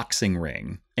a boxing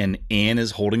ring, and Ann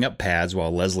is holding up pads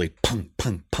while Leslie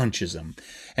punches him.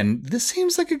 And this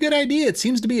seems like a good idea. It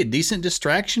seems to be a decent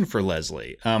distraction for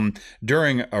Leslie.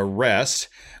 During a rest,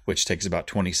 which takes about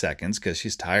 20 seconds because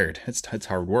she's tired. It's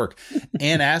hard work.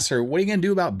 Ann asks her, what are you going to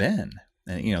do about Ben?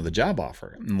 And, the job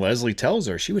offer. And Leslie tells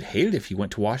her she would hate it if he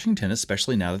went to Washington,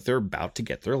 especially now that they're about to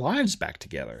get their lives back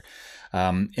together.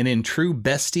 And in true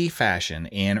bestie fashion,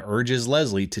 Ann urges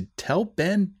Leslie to tell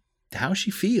Ben how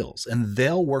she feels, and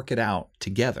they'll work it out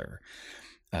together.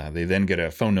 They then get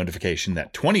a phone notification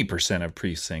that 20% of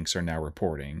precincts are now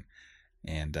reporting.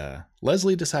 And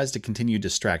Leslie decides to continue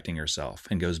distracting herself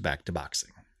and goes back to boxing.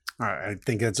 I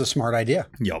think that's a smart idea.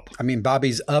 Yup. I mean,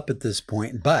 Bobby's up at this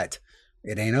point, but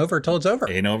it ain't over till it's over.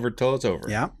 Ain't over till it's over.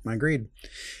 Yeah, I agreed.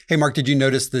 Hey, Mark, did you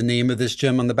notice the name of this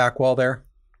gym on the back wall there?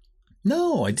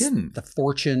 No, I didn't. The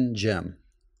Fortune Gym.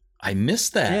 I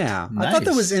missed that. Yeah. Nice. I thought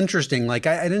that was interesting. Like,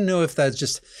 I didn't know if that's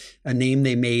just a name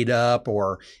they made up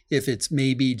or if it's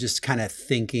maybe just kind of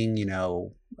thinking,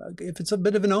 if it's a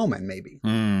bit of an omen, maybe.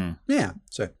 Yeah.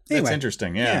 So anyway. That's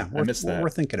interesting. Yeah. I missed that. We're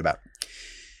thinking about.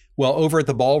 Well, over at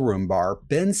the ballroom bar,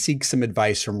 Ben seeks some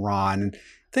advice from Ron. And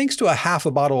thanks to a half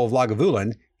a bottle of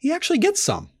Lagavulin, he actually gets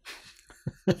some.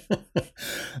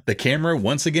 The camera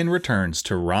once again returns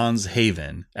to Ron's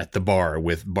haven at the bar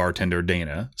with bartender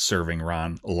Dana serving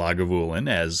Ron Lagavulin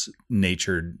as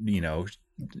nature,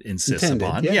 insists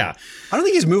upon. Yeah. I don't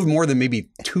think he's moved more than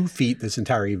maybe 2 feet this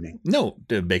entire evening. No,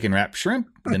 the bacon wrapped shrimp,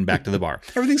 then back to the bar.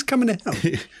 Everything's coming to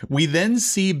him. We then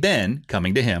see Ben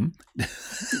coming to him.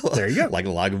 There you go. Like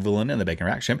Lagavulin and the bacon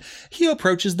wrapped shrimp. He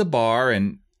approaches the bar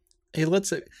and he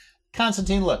lets it.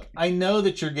 Constantine, look, I know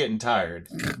that you're getting tired,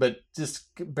 but just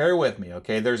bear with me,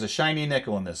 okay? There's a shiny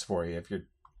nickel in this for you. If you're,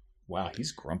 wow,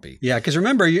 he's grumpy. Yeah, because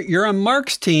remember, you're on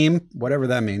Mark's team, whatever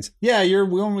that means. Yeah, you're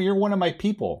one of my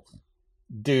people.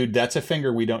 Dude, that's a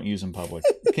finger we don't use in public.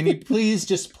 Can you please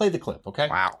just play the clip, okay?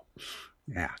 Wow.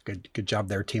 Yeah, good job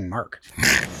there, Team Mark.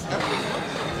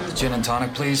 Gin and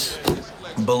tonic, please.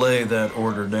 Belay that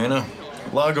order, Dana.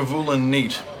 Lagavulin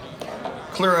neat.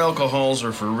 Clear alcohols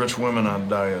are for rich women on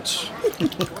diets.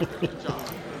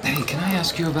 Hey, can I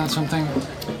ask you about something?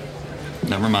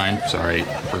 Never mind. Sorry.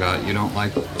 Forgot you don't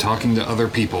like talking to other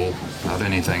people about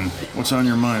anything. What's on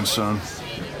your mind, son?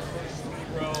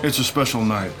 It's a special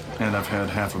night, and I've had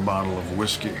half a bottle of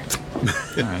whiskey.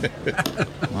 All right.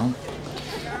 Well,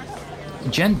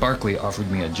 Jen Barkley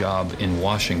offered me a job in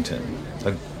Washington.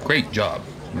 A great job.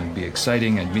 It'd be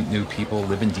exciting. I'd meet new people,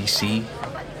 live in D.C.,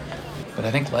 but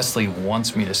I think Leslie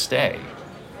wants me to stay.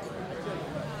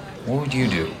 What would you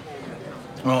do?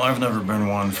 Well, I've never been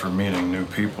one for meeting new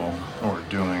people, or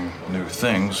doing new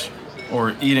things,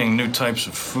 or eating new types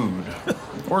of food,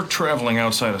 or traveling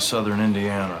outside of southern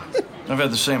Indiana. I've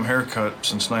had the same haircut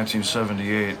since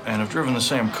 1978, and I've driven the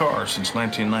same car since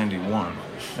 1991.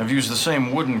 I've used the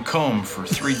same wooden comb for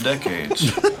 3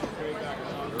 decades.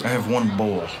 I have one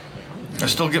bowl. I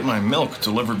still get my milk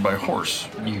delivered by horse.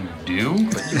 You do?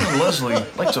 But you and Leslie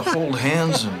like to hold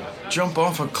hands and jump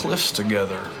off of cliffs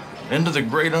together into the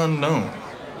great unknown.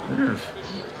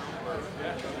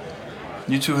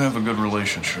 You two have a good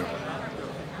relationship.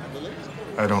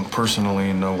 I don't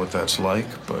personally know what that's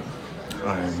like, but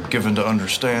I'm given to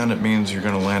understand it means you're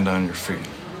going to land on your feet.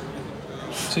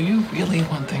 So you really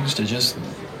want things to just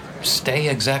stay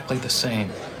exactly the same?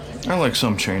 I like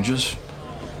some changes.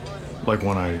 Like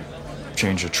when I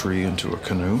change a tree into a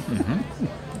canoe,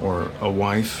 or a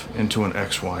wife into an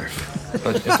ex-wife.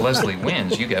 But if Leslie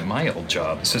wins, you get my old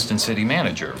job, assistant city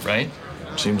manager, right?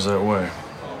 Seems that way.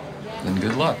 Then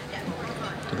good luck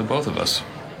to the both of us.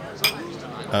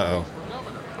 Uh-oh.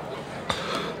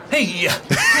 Hey!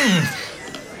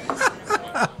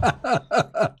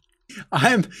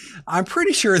 I'm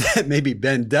pretty sure that maybe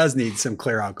Ben does need some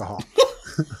clear alcohol.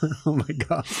 Oh my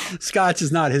God. Scotch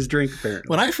is not his drink, apparently.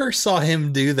 When I first saw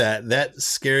him do that, that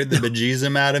scared the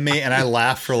bejesus out of me, and I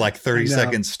laughed for like 30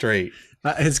 seconds straight.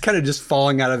 It's kind of just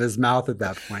falling out of his mouth at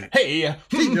that point. Hey!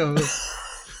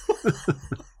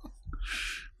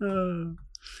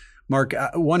 Mark,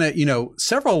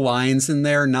 several lines in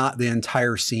there, not the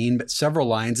entire scene, but several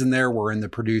lines in there were in the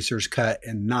producer's cut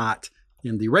and not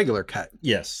in the regular cut.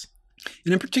 Yes.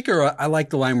 And in particular, I like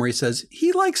the line where he says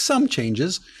he likes some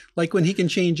changes, like when he can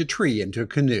change a tree into a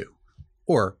canoe,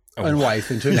 or and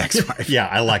wife into an ex-wife. Yeah,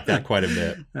 I like that quite a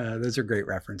bit. Those are great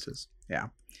references. Yeah.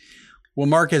 Well,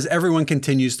 Mark, as everyone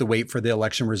continues to wait for the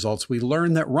election results, we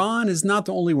learn that Ron is not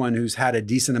the only one who's had a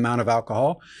decent amount of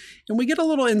alcohol, and we get a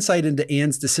little insight into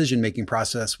Anne's decision-making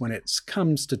process when it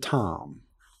comes to Tom.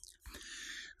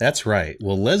 That's right.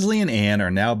 Well, Leslie and Anne are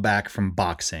now back from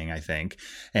boxing, I think,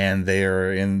 and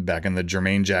they're back in the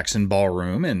Jermaine Jackson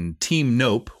ballroom, and Team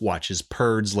Nope watches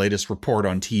Purd's latest report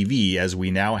on TV as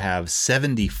we now have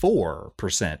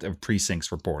 74% of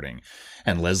precincts reporting,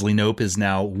 and Leslie Nope is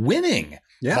now winning.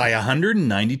 Yeah. By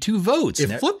 192 votes.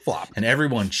 It flip-flopped. And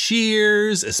everyone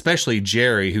cheers, especially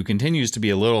Jerry, who continues to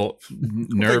be a little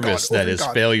nervous that his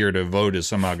failure to vote is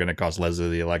somehow going to cost Leslie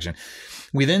the election.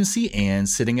 We then see Anne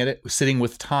sitting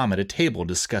with Tom at a table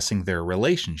discussing their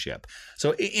relationship.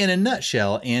 So in a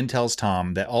nutshell, Anne tells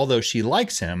Tom that although she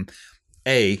likes him,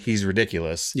 A, he's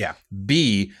ridiculous. Yeah.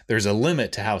 B, there's a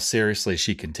limit to how seriously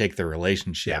she can take the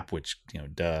relationship, which,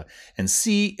 duh. And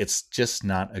C, it's just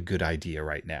not a good idea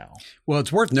right now. Well,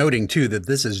 it's worth noting, too, that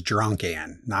this is drunk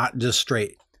Anne, not just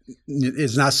straight.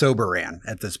 It's not sober Anne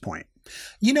at this point.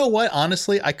 You know what?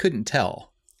 Honestly, I couldn't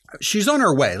tell. She's on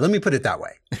her way. Let me put it that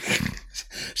way.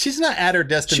 She's not at her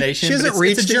destination. She hasn't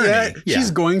reached it yet. Yeah. She's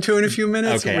going to in a few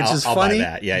minutes, okay, which is I'll funny. buy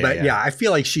that. Yeah, but I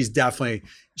feel like she's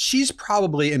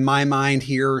probably, in my mind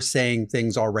here, saying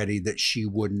things already that she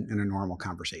wouldn't in a normal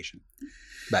conversation.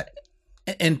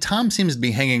 And Tom seems to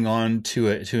be hanging on to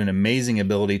an amazing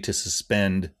ability to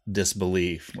suspend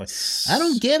disbelief. Like, I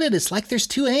don't get it. It's like there's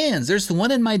two Annes. There's the one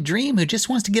in my dream who just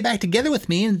wants to get back together with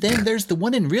me, and then there's the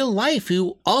one in real life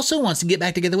who also wants to get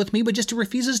back together with me, but just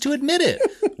refuses to admit it.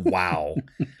 Wow.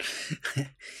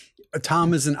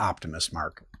 Tom is an optimist,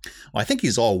 Mark. Well, I think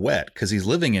he's all wet because he's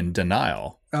living in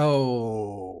denial.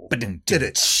 Oh. Did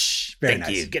it. Very Thank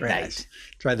nice. you. Good Very night. Nice.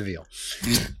 Try the veal.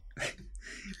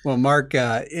 Well, Mark,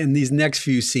 in these next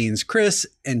few scenes, Chris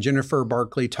and Jennifer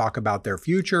Barkley talk about their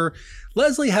future.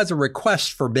 Leslie has a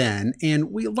request for Ben,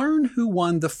 and we learn who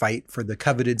won the fight for the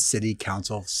coveted city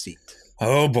council seat.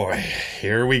 Oh, boy.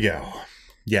 Here we go.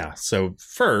 Yeah. So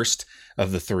first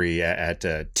of the three at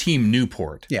Team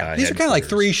Newport. Yeah. These are kind of like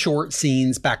three short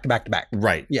scenes back to back to back.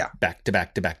 Right. Yeah. Back to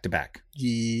back to back to back.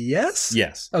 Yes?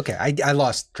 Yes. Okay. I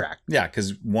lost track. Yeah,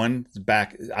 because one's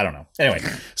back. I don't know. Anyway,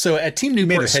 so at Team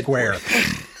Newport. Made a square.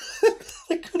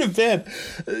 It could have been.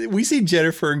 We see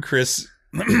Jennifer and Chris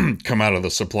come out of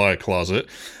the supply closet.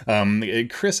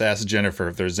 Chris asks Jennifer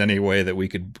if there's any way that we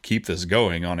could keep this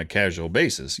going on a casual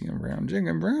basis. Brown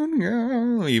chicken, brown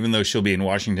girl. Even though she'll be in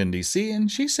Washington, D.C.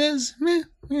 And she says,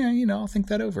 I'll think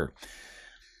that over.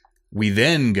 We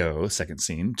then go, second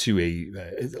scene, to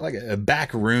a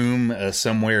back room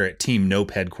somewhere at Team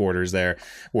Nope headquarters there,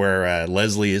 where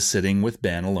Leslie is sitting with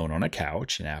Ben alone on a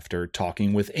couch. And after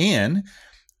talking with Anne,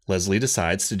 Leslie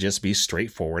decides to just be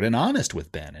straightforward and honest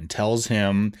with Ben and tells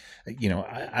him,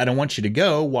 I don't want you to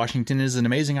go. Washington is an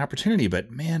amazing opportunity, but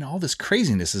man, all this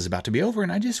craziness is about to be over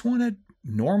and I just want a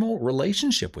normal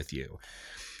relationship with you.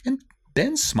 And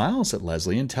Ben smiles at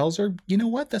Leslie and tells her, you know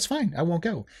what? That's fine. I won't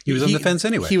go. He was on the fence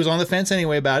anyway. He was on the fence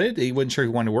anyway about it. He wasn't sure he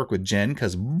wanted to work with Jen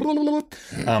because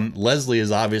Leslie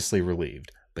is obviously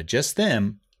relieved. But just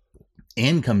then,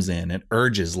 Anne comes in and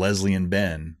urges Leslie and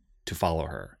Ben to follow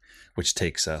her, which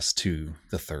takes us to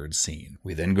the third scene.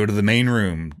 We then go to the main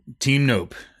room. Team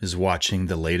Nope is watching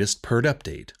the latest Purd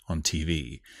update on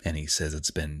TV, and he says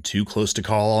it's been too close to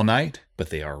call all night,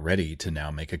 but they are ready to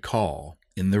now make a call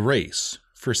in the race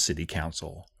for city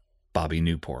council. Bobby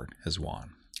Newport has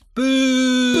won.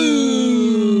 Boo!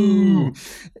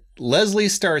 Leslie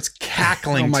starts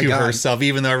cackling to herself,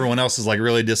 even though everyone else is like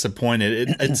really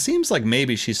disappointed. It seems like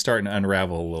maybe she's starting to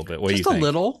unravel a little bit. What do you think? Just a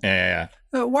little. Yeah.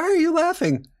 Why are you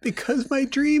laughing? Because my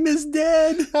dream is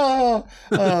dead.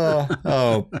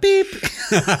 Beep.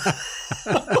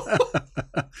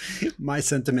 My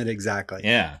sentiment exactly.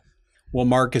 Yeah. Well,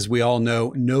 Mark, as we all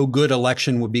know, no good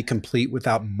election would be complete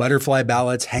without butterfly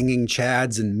ballots, hanging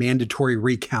chads, and mandatory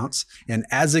recounts. And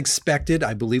as expected,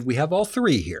 I believe we have all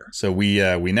three here. So we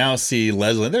now see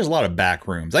Leslie. There's a lot of back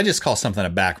rooms. I just call something a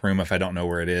back room if I don't know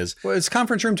where it is. Well, it's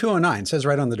conference room 209. It says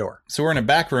right on the door. So we're in a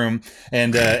back room,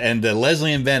 and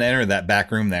Leslie and Ben enter that back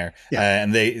room there,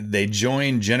 and they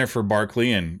join Jennifer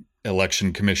Barkley and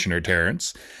Election Commissioner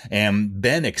Terrence, and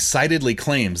Ben excitedly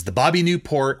claims the Bobby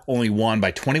Newport only won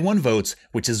by 21 votes,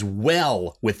 which is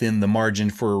well within the margin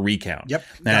for a recount. Yep.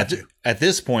 And at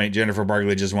this point, Jennifer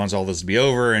Barkley just wants all this to be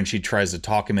over, and she tries to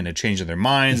talk him into changing their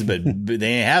minds, but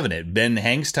they ain't having it. Ben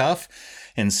hangs tough,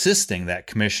 insisting that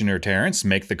Commissioner Terrence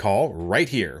make the call right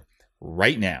here,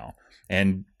 right now.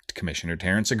 And Commissioner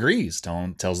Terrence agrees,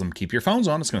 tells them, keep your phones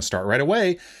on, it's going to start right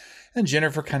away. And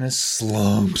Jennifer kind of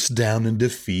slumps down in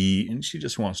defeat, and she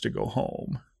just wants to go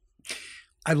home.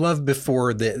 I love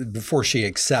before she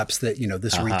accepts that,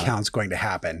 this recount's going to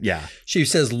happen. Yeah. She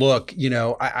says, look,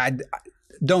 I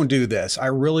don't do this. I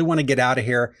really want to get out of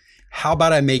here. How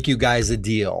about I make you guys a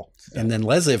deal? And then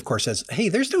Leslie, of course, says, hey,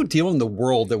 there's no deal in the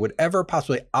world that would ever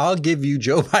possibly, I'll give you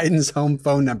Joe Biden's home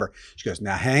phone number. She goes,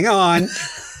 now hang on.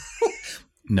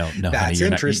 No, that's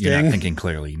honey, interesting. You're not thinking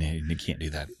clearly. You can't do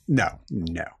that. No.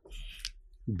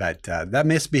 But that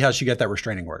must be how she got that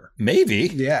restraining order. Maybe.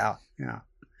 Yeah.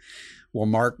 Well,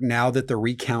 Mark, now that the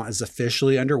recount is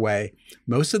officially underway,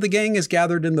 most of the gang is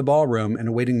gathered in the ballroom and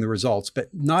awaiting the results, but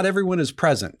not everyone is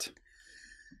present.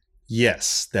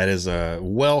 Yes, that is a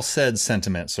well-said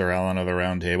sentiment, Sir Alan of the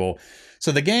Round Table.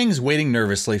 So the gang's waiting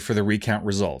nervously for the recount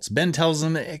results. Ben tells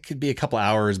them it could be a couple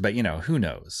hours, but, who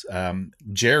knows?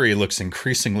 Jerry looks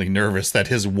increasingly nervous that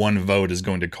his one vote is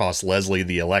going to cost Leslie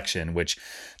the election, which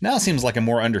now seems like a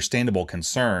more understandable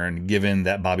concern, given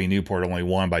that Bobby Newport only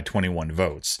won by 21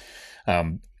 votes.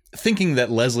 Thinking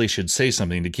that Leslie should say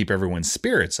something to keep everyone's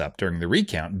spirits up during the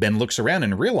recount, Ben looks around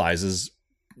and realizes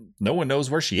no one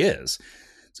knows where she is.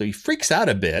 So he freaks out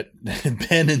a bit.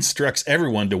 Ben instructs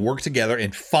everyone to work together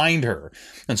and find her.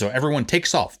 And so everyone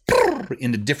takes off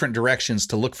into different directions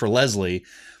to look for Leslie,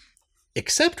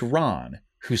 except Ron,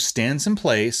 who stands in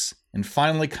place and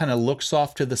finally kind of looks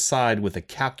off to the side with a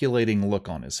calculating look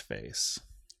on his face.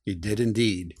 He did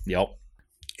indeed. Yep.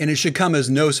 And it should come as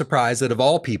no surprise that of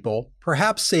all people,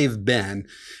 perhaps save Ben,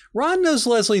 Ron knows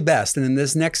Leslie best. And in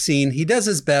this next scene, he does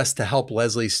his best to help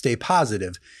Leslie stay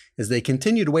positive as they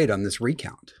continue to wait on this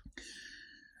recount.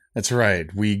 That's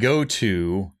right. We go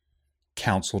to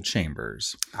council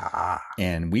chambers.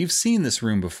 And we've seen this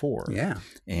room before. Yeah.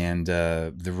 And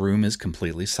the room is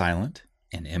completely silent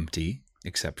and empty,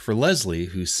 except for Leslie,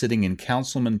 who's sitting in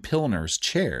Councilman Pilner's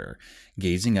chair,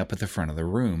 gazing up at the front of the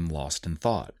room, lost in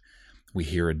thought. We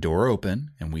hear a door open,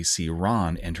 and we see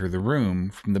Ron enter the room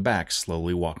from the back,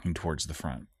 slowly walking towards the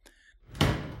front.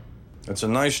 It's a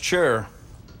nice chair.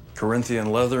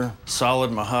 Corinthian leather,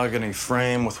 solid mahogany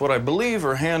frame with what I believe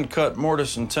are hand-cut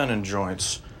mortise and tenon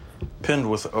joints, pinned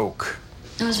with oak.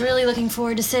 I was really looking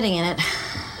forward to sitting in it.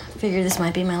 Figured this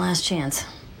might be my last chance.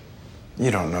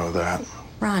 You don't know that.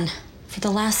 Ron, for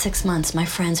the last 6 months, my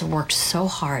friends have worked so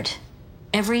hard.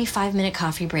 Every 5-minute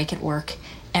coffee break at work,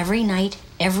 every night,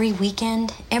 every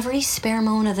weekend, every spare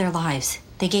moment of their lives,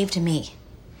 they gave to me.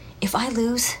 If I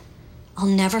lose, I'll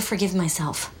never forgive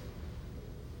myself.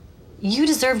 You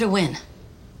deserve to win.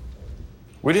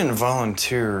 We didn't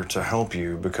volunteer to help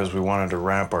you because we wanted to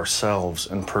wrap ourselves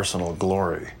in personal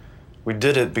glory. We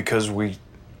did it because we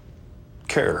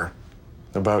care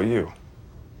about you.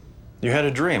 You had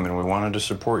a dream and we wanted to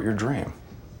support your dream.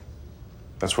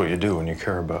 That's what you do when you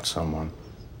care about someone.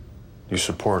 You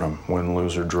support them, win,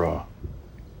 lose, or draw.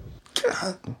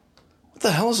 God, what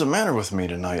the hell is the matter with me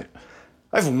tonight?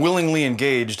 I've willingly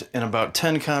engaged in about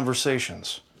 10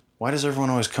 conversations. Why does everyone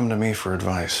always come to me for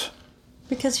advice?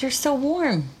 Because you're so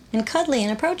warm and cuddly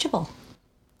and approachable.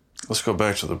 Let's go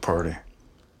back to the party.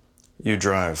 You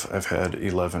drive. I've had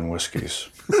 11 whiskeys.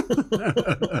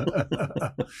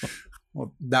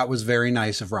 Well, that was very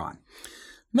nice of Ron.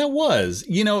 That was.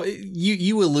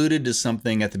 You alluded to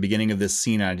something at the beginning of this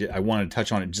scene. I want to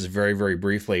touch on it just very, very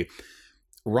briefly.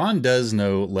 Ron does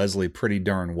know Leslie pretty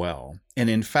darn well. And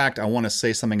in fact, I want to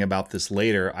say something about this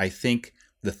later. I think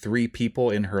the three people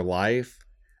in her life,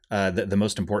 the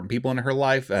most important people in her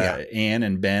life, Anne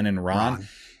and Ben and Ron,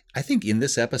 I think in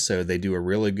this episode, they do a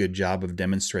really good job of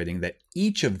demonstrating that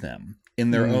each of them,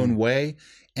 in their own way,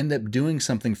 end up doing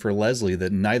something for Leslie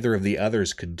that neither of the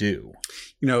others could do.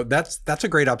 That's a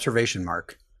great observation,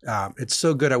 Mark. It's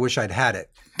so good, I wish I'd had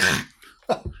it.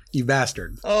 You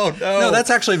bastard. Oh, no. No, that's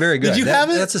actually very good. Did you have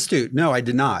it? That's astute. No, I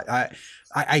did not.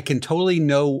 I can totally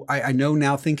know. I know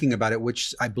now thinking about it,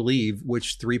 which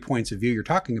 3 points of view you're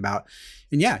talking about.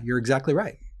 And yeah, you're exactly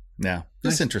right. Yeah,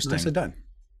 that's interesting. Nicely done.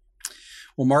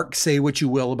 Well, Mark, say what you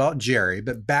will about Jerry,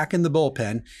 but back in the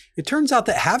bullpen, it turns out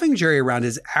that having Jerry around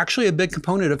is actually a big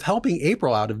component of helping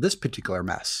April out of this particular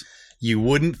mess. You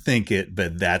wouldn't think it,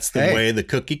 but that's the way the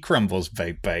cookie crumbles,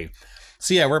 baby.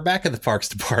 So yeah, we're back at the Parks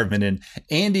Department, and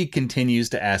Andy continues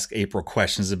to ask April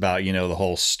questions about, the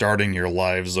whole starting your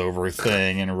lives over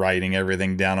thing and writing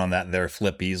everything down on that there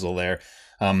flip easel there.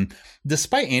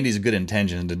 Despite Andy's good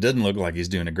intentions, it doesn't look like he's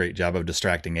doing a great job of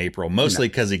distracting April, mostly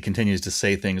because he continues to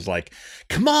say things like,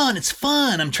 come on, it's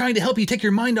fun. I'm trying to help you take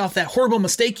your mind off that horrible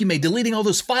mistake you made deleting all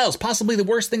those files, possibly the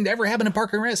worst thing to ever happen in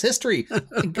Park and Rec's history.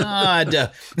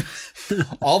 God.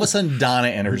 All of a sudden, Donna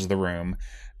enters the room,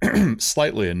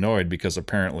 slightly annoyed because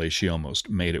apparently she almost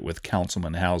made it with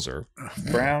Councilman Hauser.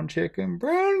 Brown chicken,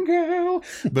 brown girl,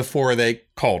 before they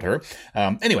called her.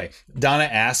 Anyway, Donna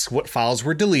asks what files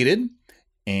were deleted,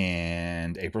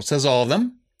 and April says all of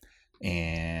them,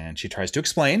 and she tries to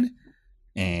explain.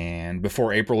 And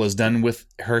before April is done with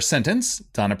her sentence,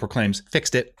 Donna proclaims,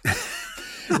 fixed it.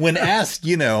 When asked,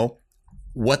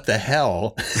 what the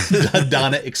hell,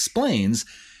 Donna explains,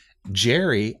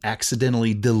 Jerry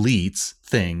accidentally deletes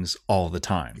things all the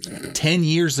time. 10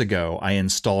 years ago, I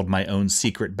installed my own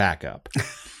secret backup.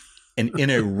 And in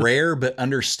a rare but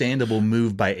understandable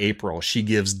move by April, she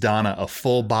gives Donna a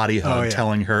full body hug,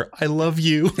 telling her, I love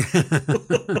you.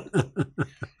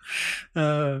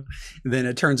 Then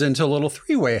it turns into a little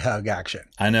 3-way hug action.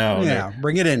 I know. Yeah,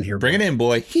 bring it in here. Bring it in,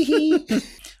 boy.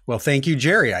 Well, thank you,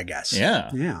 Jerry, I guess. Yeah.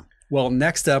 Yeah. Well,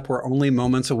 next up, we're only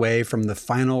moments away from the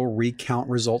final recount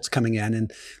results coming in,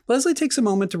 and Leslie takes a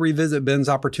moment to revisit Ben's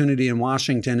opportunity in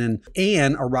Washington, and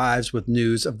Anne arrives with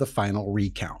news of the final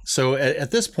recount. So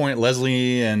at this point,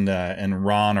 Leslie and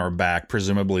Ron are back.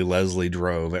 Presumably Leslie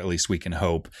drove, at least we can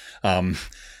hope.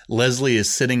 Leslie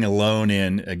is sitting alone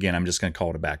in, again, I'm just going to call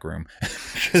it a back room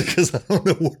because I don't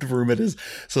know what room it is.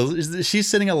 So she's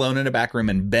sitting alone in a back room,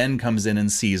 and Ben comes in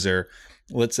and sees her.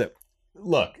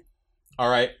 Look. All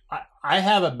right, I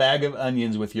have a bag of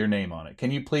onions with your name on it.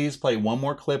 Can you please play one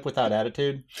more clip without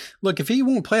attitude? Look, if he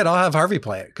won't play it, I'll have Harvey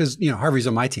play it because, Harvey's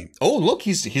on my team. Oh, look,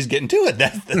 he's getting to it.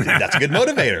 That's a good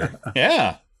motivator.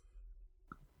 Yeah.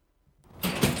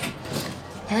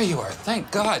 There you are. Thank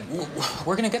God.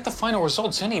 We're going to get the final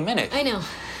results any minute. I know.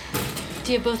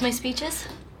 Do you have both my speeches?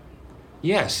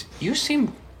 Yes, you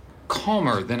seem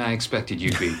calmer than I expected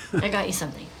you'd be. I got you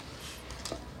something.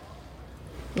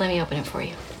 Let me open it for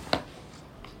you.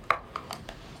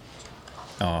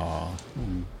 Oh.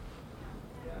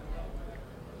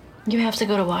 You have to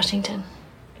go to Washington.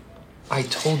 I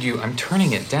told you I'm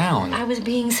turning it down. I was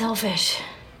being selfish.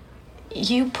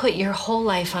 You put your whole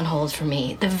life on hold for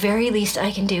me. The very least I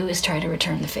can do is try to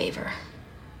return the favor.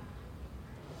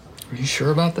 Are you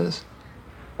sure about this?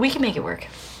 We can make it work.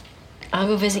 I'll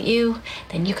go visit you,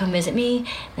 then you come visit me,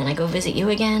 then I go visit you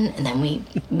again, and then we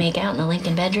make out in the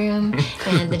Lincoln bedroom,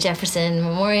 and the Jefferson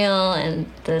Memorial, and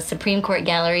the Supreme Court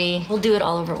Gallery. We'll do it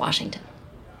all over Washington.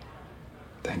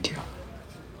 Thank you.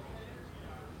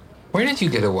 Where did you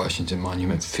get a Washington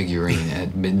Monument figurine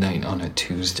at midnight on a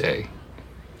Tuesday?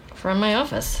 From my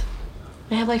office.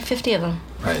 I have like 50 of them.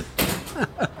 Right.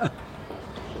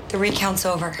 The recount's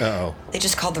over. Uh-oh. They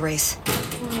just called the race.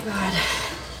 Oh, God.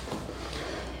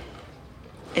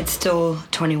 It's still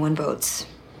 21 votes.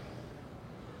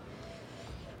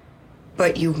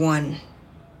 But you won.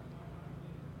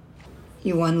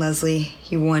 You won, Leslie.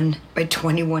 You won by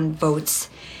 21 votes.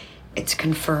 It's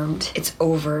confirmed. It's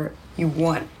over. You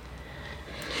won.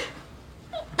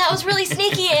 That was really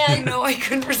sneaky, Anne. No, I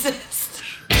couldn't resist.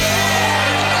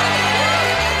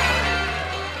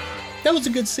 That was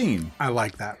a good scene. I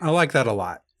like that. I like that a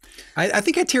lot. I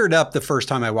think I teared up the first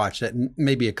time I watched it, and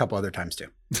maybe a couple other times too.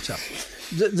 So,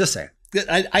 just saying.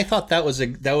 I thought that was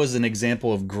an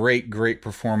example of great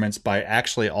performance by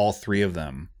actually all three of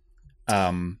them.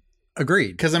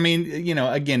 Agreed. Because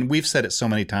again, we've said it so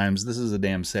many times. This is a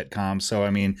damn sitcom. So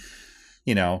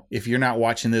if you're not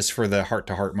watching this for the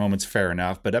heart-to-heart moments, fair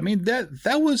enough. But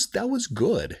that was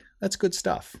good. That's good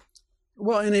stuff.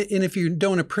 Well, and if you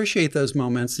don't appreciate those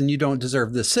moments, then you don't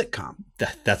deserve the sitcom.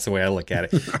 That's the way I look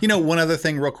at it. One other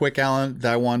thing real quick, Alan,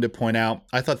 that I wanted to point out.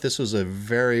 I thought this was a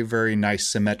very, very nice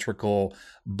symmetrical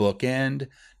bookend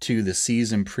to the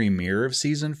season premiere of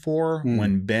season 4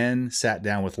 when Ben sat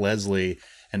down with Leslie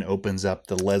and opens up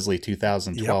the Leslie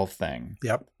 2012 thing.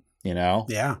 Yep.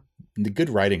 Yeah. The good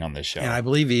writing on this show. And I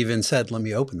believe he even said, let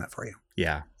me open that for you.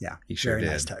 Yeah. Yeah. He sure Very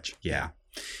did. nice touch. Yeah.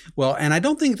 Well, and I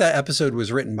don't think that episode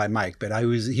was written by Mike, but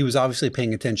he was obviously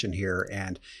paying attention here.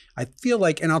 And I feel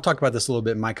like, and I'll talk about this a little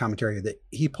bit in my commentary, that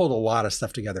he pulled a lot of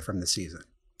stuff together from the season.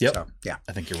 Yep. So, yeah.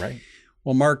 I think you're right.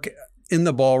 Well, Mark, in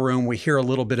the ballroom, we hear a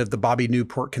little bit of the Bobby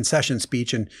Newport concession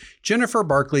speech, and Jennifer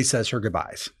Barkley says her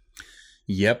goodbyes.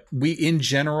 Yep. In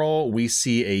general, we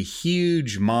see a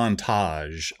huge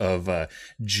montage of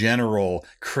general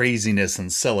craziness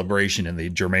and celebration in the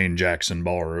Jermaine Jackson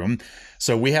ballroom.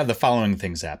 So we have the following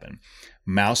things happen.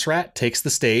 Mouse Rat takes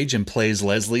the stage and plays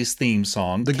Leslie's theme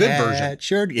song. The good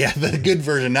version. Yeah, the good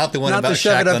version, not the one Not about the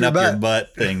shove it shackling up up your your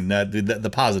butt thing, the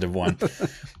positive one.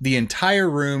 The entire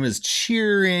room is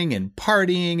cheering and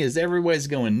partying as everybody's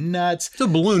going nuts. It's a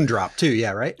balloon drop too,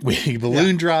 yeah, right?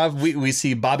 Balloon drop. We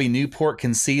see Bobby Newport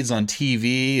concedes on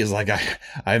TV. Is like,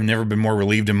 I've never been more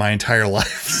relieved in my entire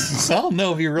life. So I don't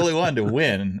know if he really wanted to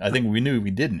win. I think we knew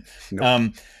he didn't.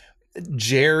 Nope.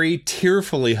 Jerry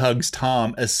tearfully hugs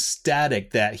Tom,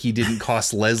 ecstatic that he didn't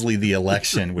cost Leslie the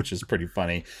election, which is pretty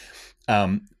funny.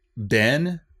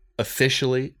 Ben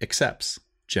officially accepts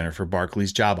Jennifer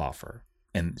Barkley's job offer,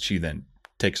 and she then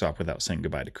takes off without saying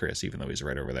goodbye to Chris, even though he's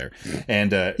right over there.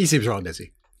 And he seems real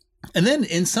busy. And then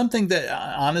in something that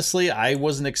honestly I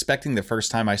wasn't expecting the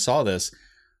first time I saw this,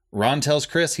 Ron tells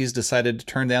Chris he's decided to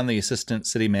turn down the assistant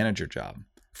city manager job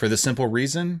for the simple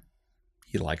reason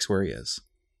he likes where he is.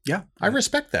 Yeah. I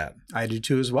respect that. I do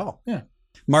too as well. Yeah.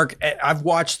 Mark, I've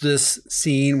watched this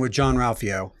scene with John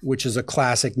Ralphio, which is a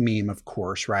classic meme, of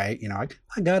course, right? You know,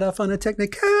 I got off on a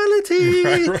technicality.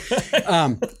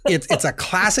 Right. It's a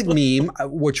classic meme,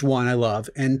 which one I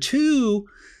love. And two,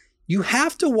 you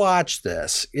have to watch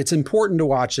this. It's important to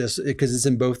watch this because it's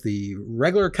in both the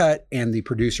regular cut and the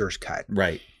producer's cut.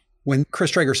 Right. When Chris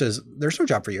Traeger says, there's no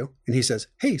job for you. And he says,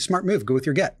 hey, smart move. Go with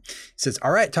your gut. He says, all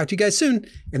right, talk to you guys soon.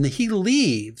 And then he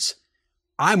leaves.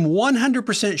 I'm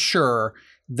 100% sure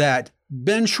that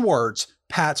Ben Schwartz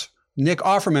pats Nick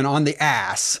Offerman on the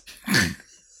ass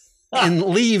and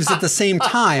leaves at the same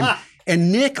time.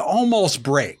 And Nick almost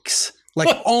breaks,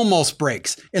 almost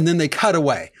breaks. And then they cut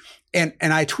away. And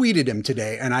I tweeted him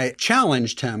today and I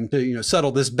challenged him to,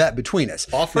 settle this bet between us.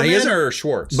 Offerman or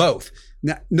Schwartz? Both.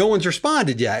 Now, no one's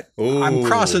responded yet. Ooh. I'm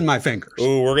crossing my fingers.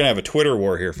 Oh, we're going to have a Twitter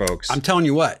war here, folks. I'm telling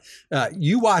you what,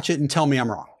 you watch it and tell me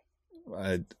I'm wrong.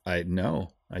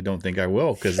 No, I don't think I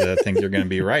will because I think you're going to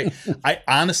be right.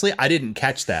 I didn't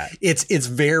catch that. It's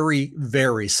very,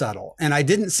 very subtle. And I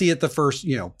didn't see it the first,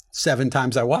 7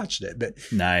 times I watched it, but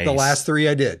nice. The last 3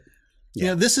 I did.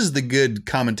 Yeah. This is the good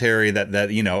commentary that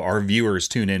our viewers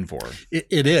tune in for.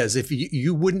 It is. If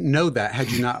you wouldn't know that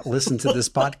had you not listened to this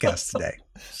podcast today.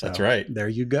 So that's right. There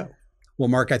you go. Well,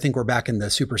 Mark, I think we're back in the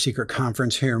super secret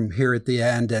conference here at the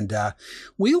end. And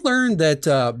we learned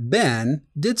that Ben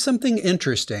did something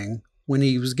interesting when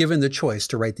he was given the choice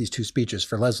to write these 2 speeches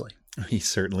for Leslie. He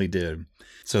certainly did.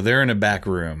 So they're in a back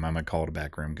room. I'm going to call it a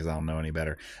back room because I don't know any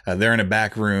better. They're in a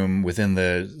back room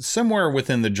somewhere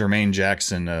within the Jermaine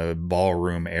Jackson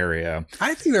ballroom area.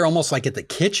 I think they're almost like at the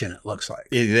kitchen, it looks like.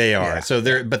 They are. Yeah. So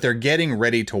they're getting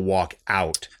ready to walk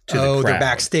out to the crowd. They're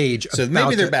backstage. So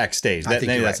maybe they're backstage.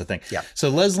 Maybe that's the thing. Yeah. So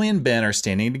Leslie and Ben are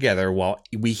standing together while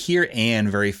we hear Anne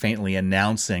very faintly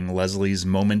announcing Leslie's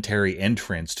momentary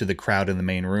entrance to the crowd in the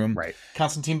main room. Right.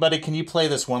 Constantine, buddy, can you play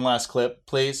this one last clip,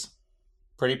 please?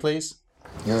 Pretty please?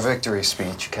 Your victory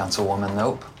speech, Councilwoman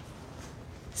Nope.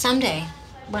 Someday,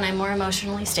 when I'm more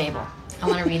emotionally stable, I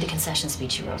want to read the concession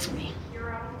speech you wrote for me.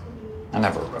 I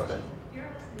never wrote it.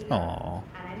 Aww.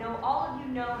 And I know all of you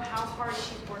know how hard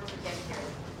she's worked to get here.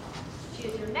 She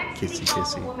is your next Kissy, city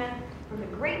councilwoman from the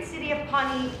great city of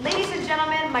Pawnee. Ladies and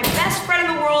gentlemen, my best friend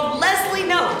in the world, Leslie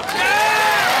Knope.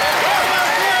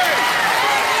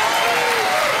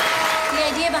 The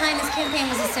idea behind this campaign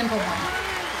was a simple one.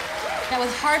 That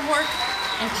with hard work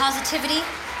and positivity,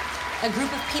 a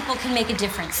group of people can make a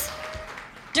difference.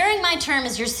 During my term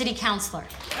as your city councilor,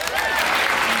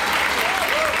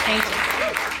 thank you.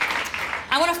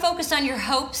 I want to focus on your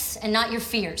hopes and not your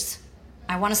fears.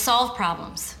 I want to solve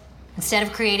problems instead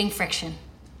of creating friction.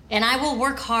 And I will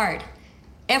work hard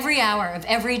every hour of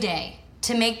every day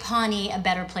to make Pawnee a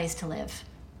better place to live.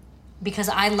 Because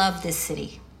I love this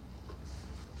city.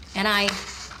 And I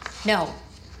know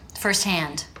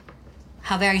firsthand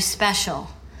how very special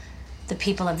the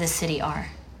people of this city are.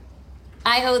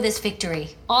 I owe this victory,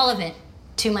 all of it,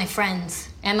 to my friends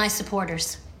and my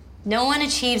supporters. No one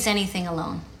achieves anything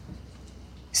alone.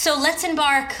 So let's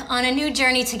embark on a new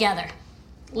journey together.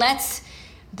 Let's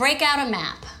break out a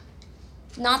map.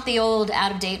 Not the old,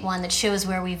 out-of-date one that shows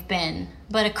where we've been,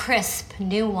 but a crisp,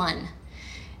 new one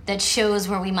that shows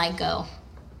where we might go.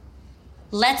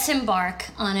 Let's embark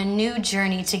on a new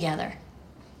journey together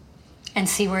and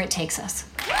see where it takes us.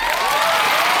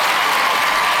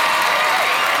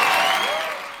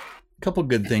 A couple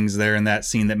good things there in that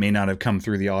scene that may not have come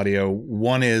through the audio.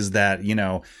 One is that,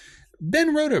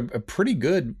 Ben wrote a pretty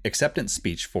good acceptance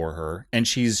speech for her, and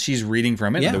she's reading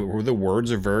from it. Yeah. The words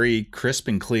are very crisp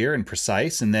and clear and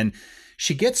precise. And then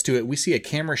she gets to it. We see a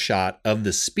camera shot of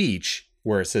the speech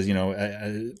where it says,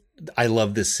 I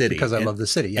love this city. Because I love the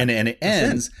city. Yeah. And it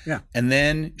ends. Yeah. And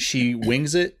then she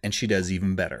wings it and she does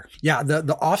even better. Yeah.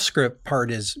 The off script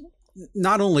part is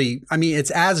not only, I mean,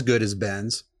 it's as good as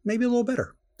Ben's, maybe a little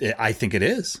better. I think it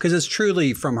is. Because it's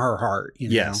truly from her heart. You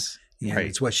know? Yes. And right.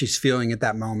 It's what she's feeling at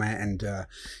that moment. And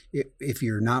if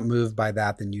you're not moved by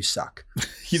that, then you suck.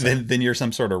 Then you're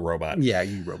some sort of robot. Yeah,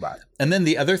 you robot. And then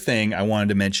the other thing I wanted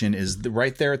to mention is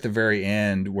right there at the very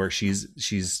end where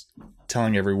she's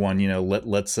telling everyone, you know,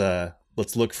 let's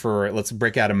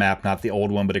break out a map, not the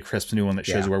old one, but a crisp new one that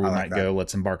shows where we might go.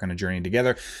 Let's embark on a journey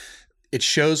together. It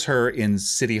shows her in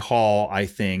City Hall, I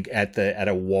think, at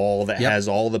a wall that has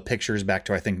all the pictures back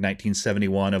to, I think,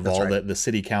 1971 of all the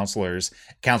city councilmen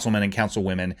and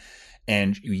councilwomen.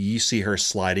 And you see her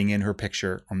sliding in her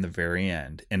picture on the very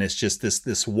end. And it's just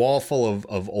this wall full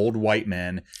of old white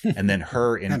men and then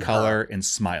her in color and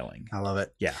smiling. I love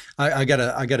it. Yeah. I got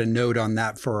a note on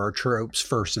that for our tropes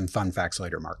first and fun facts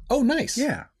later, Mark. Oh, nice.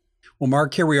 Yeah. Well,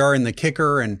 Mark, here we are in the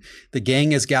kicker and the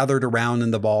gang is gathered around in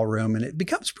the ballroom and it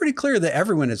becomes pretty clear that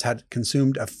everyone has had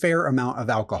consumed a fair amount of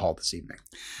alcohol this evening.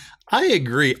 I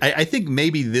agree. I think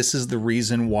maybe this is the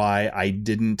reason why I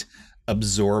didn't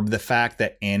absorb the fact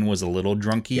that Anne was a little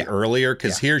drunky earlier,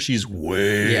 because here she's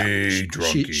way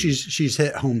drunky. She's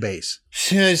hit home base.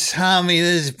 Just tell me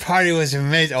this party was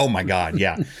amazing. Oh my God,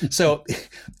 yeah. So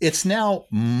it's now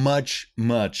much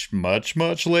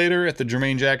later at the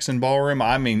Jermaine Jackson Ballroom.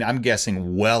 I mean, I'm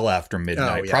guessing well after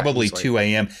midnight, probably 2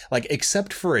 a.m. Like,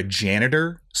 except for a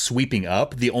janitor sweeping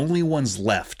up, the only ones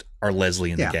left are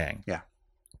Leslie and the gang. Yeah.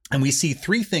 And we see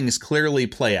three things clearly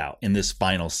play out in this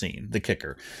final scene, the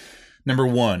kicker. Number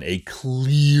one, a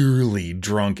clearly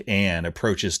drunk Anne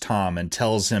approaches Tom and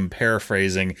tells him,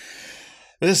 paraphrasing,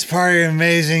 "This party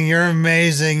amazing,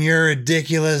 you're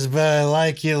ridiculous, but I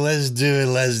like you, let's do it,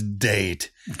 let's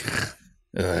date."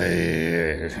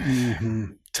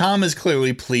 Tom is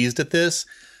clearly pleased at this.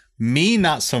 Me,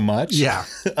 not so much. Yeah.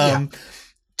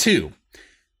 Two,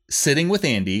 sitting with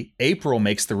Andy, April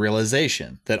makes the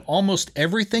realization that almost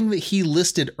everything that he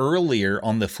listed earlier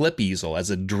on the flip easel as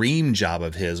a dream job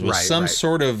of his was some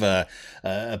sort of a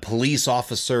police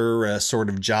officer sort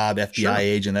of job, FBI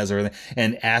agent, that sort of thing,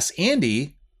 and asks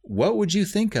Andy, "What would you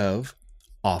think of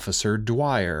Officer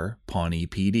Dwyer, Pawnee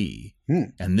PD?"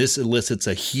 And this elicits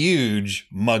a huge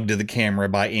mug to the camera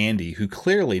by Andy, who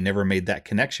clearly never made that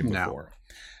connection before.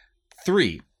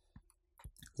 3,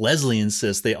 Leslie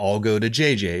insists they all go to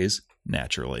JJ's,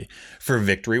 naturally, for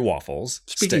Victory Waffles.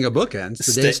 Speaking of bookends,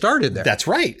 the day started there. That's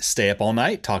right. Stay up all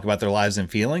night, talk about their lives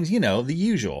and feelings, you know, the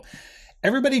usual.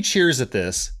 Everybody cheers at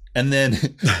this. And then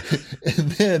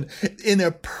in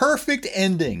a perfect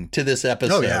ending to this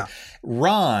episode,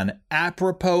 Ron,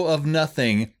 apropos of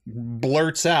nothing,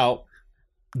 blurts out,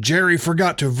 "Jerry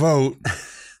forgot to vote."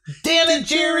 Damn it,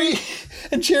 Jerry.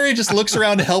 And Jerry just looks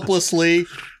around helplessly.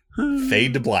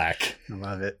 Fade to black. I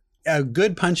love it. A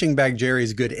good punching bag Jerry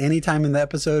is good anytime in the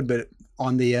episode, but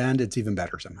on the end, it's even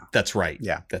better somehow. That's right.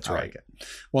 Yeah, that's I right. Like it.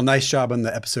 Well, nice job on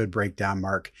the episode breakdown,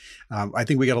 Mark. I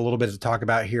think we got a little bit to talk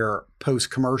about here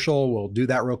post-commercial. We'll do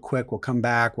that real quick. We'll come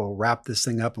back. We'll wrap this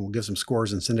thing up and we'll give some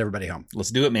scores and send everybody home.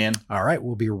 Let's do it, man. All right.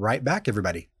 We'll be right back,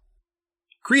 everybody.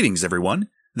 Greetings, everyone.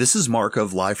 This is Mark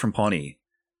of Live from Pawnee.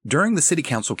 During the city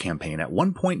council campaign, at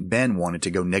one point Ben wanted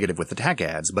to go negative with attack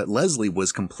ads, but Leslie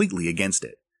was completely against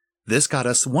it. This got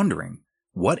us wondering,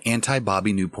 what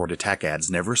anti-Bobby Newport attack ads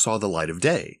never saw the light of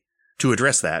day? To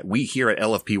address that, we here at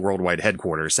LFP Worldwide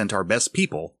Headquarters sent our best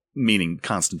people, meaning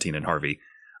Constantine and Harvey,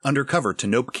 undercover to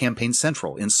Nope Campaign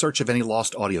Central in search of any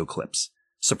lost audio clips.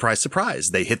 Surprise, surprise,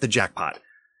 they hit the jackpot.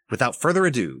 Without further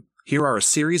ado, here are a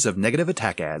series of negative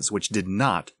attack ads which did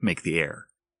not make the air.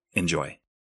 Enjoy.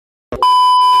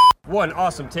 One,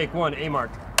 awesome, take one,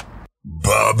 A-Mark.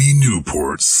 Bobby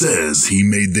Newport says he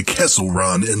made the Kessel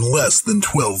Run in less than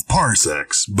 12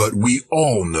 parsecs, but we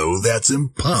all know that's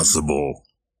impossible.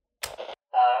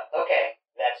 Okay,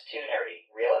 that's too nerdy.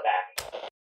 Reel it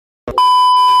back.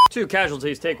 2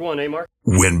 casualties, take one, A-Mark.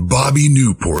 When Bobby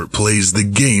Newport plays the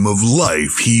game of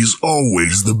life, he's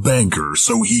always the banker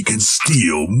so he can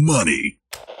steal money.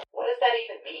 What does that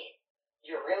even mean?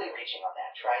 You're really reaching on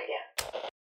that. Try again.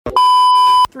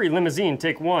 3 limousine,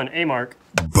 take one, A-Mark.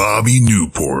 Bobby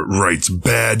Newport writes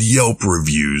bad Yelp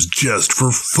reviews just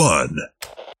for fun.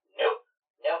 Nope,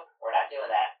 we're not doing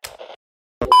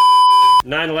that.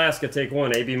 9 Alaska, take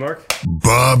one, AB Mark.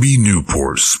 Bobby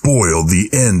Newport spoiled the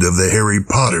end of the Harry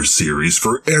Potter series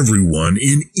for everyone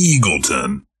in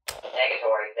Eagleton.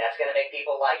 Negatory, that's gonna make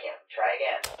people like him. Try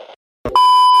again.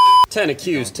 10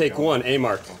 accused, take one,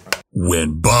 A-Mark.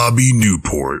 When Bobby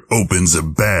Newport opens a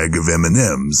bag of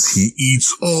M&Ms, he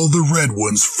eats all the red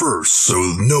ones first so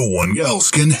no one else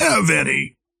can have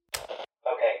any.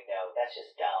 Okay, no, that's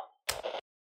just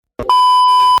dumb.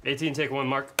 18, take 1,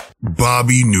 Mark.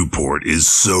 Bobby Newport is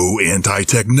so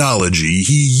anti-technology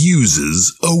he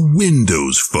uses a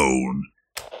Windows phone.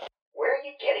 Where are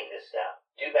you getting this stuff?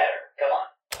 Do better.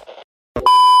 Come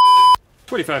on.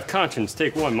 25, conscience,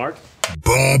 take 1, Mark.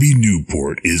 Bobby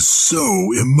Newport is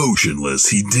so emotionless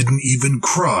he didn't even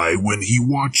cry when he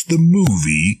watched the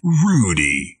movie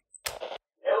Rudy.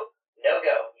 Nope, no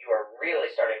go. You are really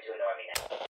starting to annoy me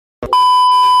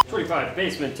now. 25,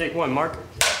 basement, take 1, Mark.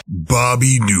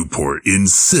 Bobby Newport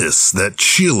insists that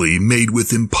chili made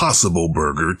with Impossible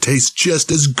Burger tastes just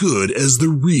as good as the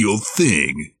real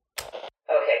thing.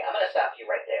 Okay, I'm gonna stop you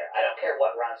right there. I don't care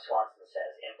what Ron Swanson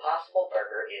says. Impossible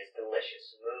Burger is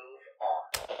delicious. Move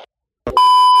on.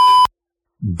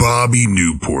 Bobby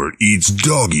Newport eats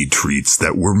doggy treats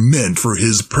that were meant for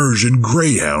his Persian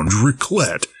Greyhound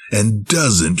Raclette and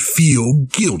doesn't feel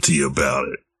guilty about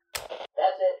it.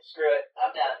 That's it. Screw it.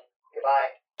 I'm done.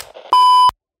 Goodbye.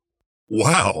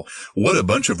 Wow, what a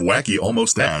bunch of wacky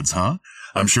almost ads, huh?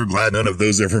 I'm sure glad none of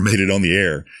those ever made it on the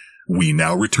air. We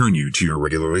now return you to your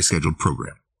regularly scheduled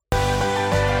program.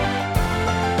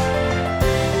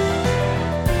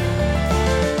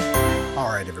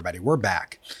 All right, everybody, we're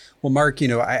back. Well, Mark,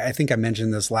 I think I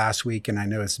mentioned this last week, and I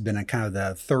know it's been a kind of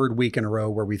the third week in a row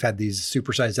where we've had these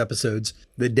supersized episodes.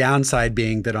 The downside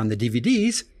being that on the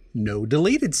DVDs, no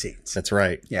deleted scenes. That's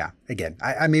right. Yeah. Again,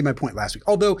 I made my point last week.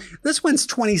 Although this one's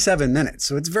 27 minutes,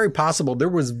 so it's very possible there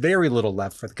was very little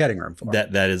left for the cutting room floor.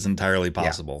 That is entirely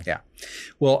possible. Yeah.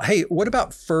 Well, hey, what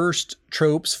about first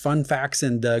tropes, fun facts,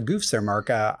 and goofs there, Mark?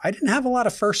 I didn't have a lot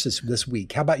of firsts this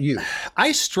week. How about you?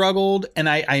 I struggled, and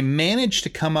I managed to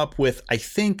come up with, I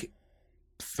think,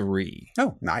 3.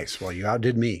 Oh, nice. Well, you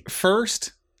outdid me.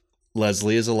 First,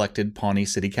 Leslie is elected Pawnee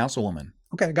City Councilwoman.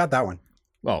 Okay, I got that one.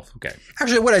 Well, okay.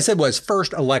 Actually, what I said was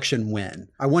first election win.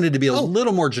 I wanted to be a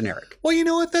little more generic. Well, you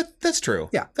know what? That's true.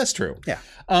 Yeah. That's true. Yeah.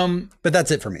 But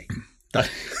that's it for me.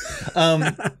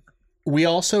 We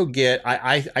also get,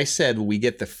 I said we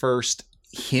get the first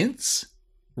hints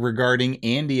regarding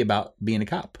Andy about being a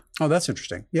cop. Oh, that's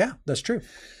interesting. Yeah, that's true.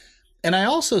 And I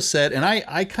also said, and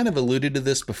I kind of alluded to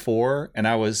this before, and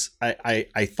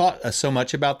I thought so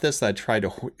much about this that I tried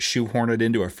to shoehorn it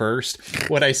into a first.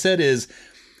 What I said is,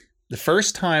 the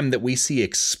first time that we see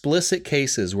explicit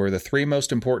cases where the 3 most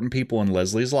important people in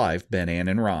Leslie's life, Ben, Ann,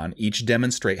 and Ron, each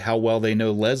demonstrate how well they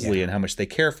know Leslie and how much they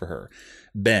care for her.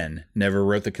 Ben never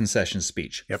wrote the concession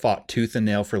speech, fought tooth and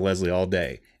nail for Leslie all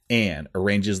day. Ann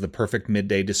arranges the perfect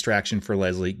midday distraction for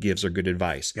Leslie, gives her good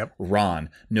advice. Ron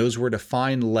knows where to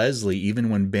find Leslie even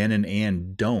when Ben and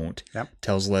Ann don't,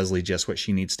 tells Leslie just what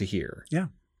she needs to hear. Yeah.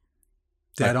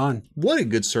 Dead on. What a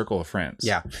good circle of friends.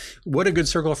 Yeah. What a good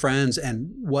circle of friends,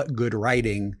 and what good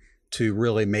writing to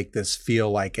really make this feel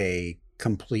like a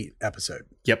complete episode.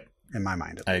 Yep. In my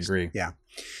mind, at least. I agree. Yeah.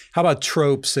 How about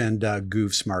tropes and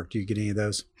goofs, Mark? Do you get any of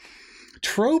those?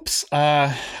 Tropes, I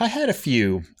had a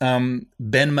few.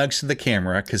 Ben mugs to the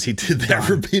camera because he did that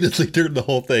repeatedly during the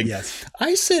whole thing. Yes.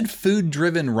 I said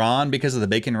food-driven Ron because of the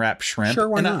bacon-wrapped shrimp. Sure,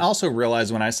 why and not? I also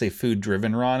realized when I say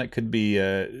food-driven Ron, it could be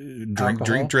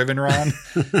drink-driven Ron.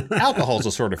 Alcohol's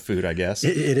a sort of food, I guess.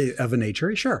 It is of a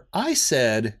nature, sure. I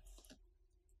said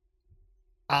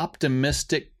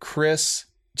optimistic Chris.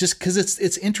 Just because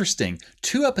it's interesting.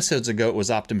 2 episodes ago, it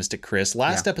was optimistic Chris.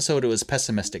 Last episode, it was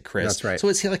pessimistic Chris. That's right. So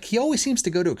it's like he always seems to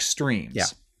go to extremes. Yeah.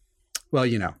 Well,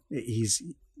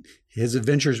 his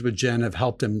adventures with Jen have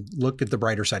helped him look at the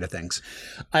brighter side of things.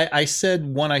 I said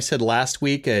last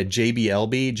week,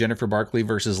 JBLB, Jennifer Barkley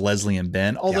versus Leslie and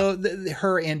Ben, although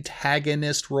her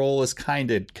antagonist role is kind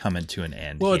of coming to an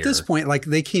end. Well, at this point, like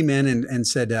they came in and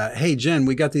said, hey, Jen,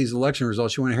 we got these election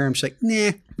results. You want to hear them? She's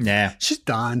like, nah. She's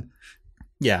done.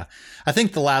 Yeah. I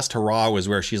think the last hurrah was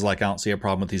where she's like, I don't see a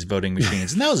problem with these voting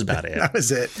machines. And that was about it. That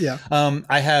was it. Yeah.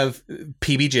 I have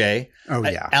PBJ. Oh,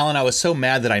 yeah. Alan, I was so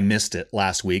mad that I missed it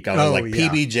last week. I was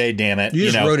PBJ, damn it.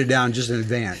 You just wrote it down just in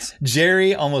advance.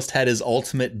 Jerry almost had his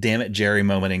ultimate damn it Jerry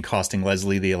moment in costing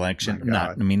Leslie the election.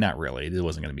 Not really. It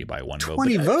wasn't going to be by 1 vote.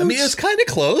 20 votes. I mean, it's kind of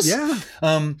close. Yeah.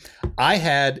 I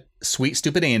had sweet,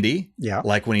 stupid Andy. Yeah.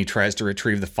 Like when he tries to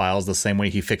retrieve the files the same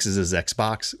way he fixes his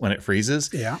Xbox when it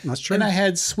freezes. Yeah, that's true. And I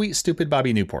had sweet, stupid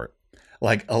Bobby Newport.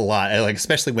 Like a lot. Like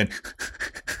especially when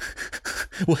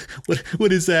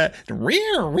what is that?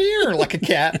 Rear like a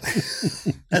cat.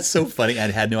 That's so funny. I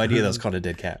had no idea that was called a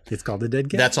dead cat. It's called a dead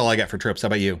cat. That's all I got for tropes. How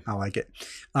about you? I like it.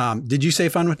 Did you say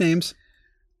fun with names?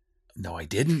 No, I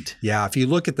didn't. Yeah, if you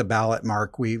look at the ballot,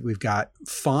 Mark, we've got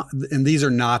and these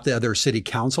are not the other city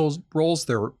council roles.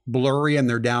 They're blurry and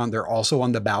they're down. They're also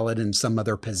on the ballot in some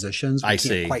other positions. We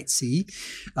can't quite see.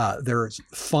 There's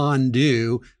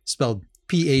Fondue, spelled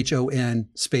PHON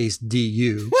space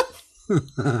DU.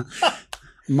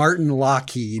 Martin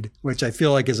Lockheed, which I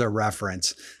feel like is a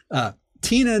reference.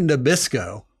 Tina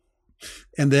Nabisco.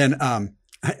 And then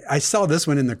I saw this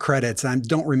one in the credits, and I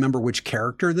don't remember which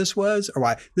character this was, or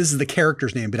why. This is the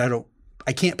character's name, but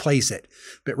I can't place it.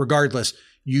 But regardless,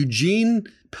 Eugene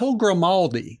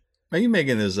Pilgrimaldi. Are you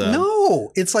making this up?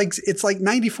 No, it's like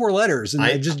 94 letters, and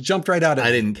I just jumped right out of it.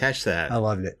 I didn't catch that. I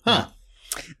loved it. Huh.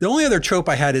 The only other trope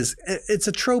I had is it's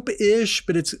a trope-ish,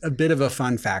 but it's a bit of a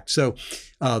fun fact. So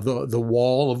the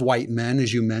wall of white men,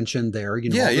 as you mentioned there, all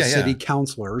the city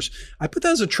councilors. I put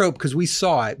that as a trope because we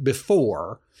saw it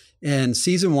before in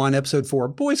season 1, episode 4,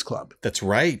 Boys Club. That's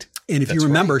right. And if you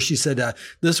remember, she said,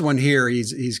 this one here,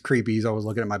 he's creepy. He's always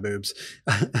looking at my boobs,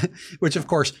 which, of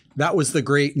course, that was the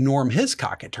great Norm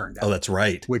Hiscock, it turned out. Oh, that's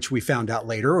right. Which we found out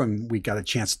later when we got a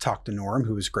chance to talk to Norm,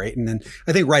 who was great. And then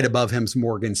I think right above him is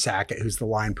Morgan Sackett, who's the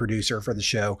line producer for the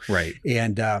show. Right.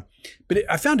 And but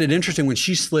I found it interesting when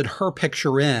she slid her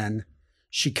picture in.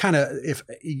 She kind of, if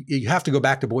you have to go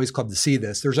back to Boys Club to see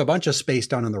this, there's a bunch of space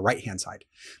down on the right-hand side,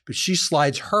 but she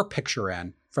slides her picture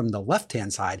in from the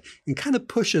left-hand side and kind of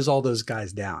pushes all those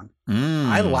guys down.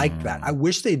 I like that. I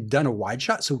wish they'd done a wide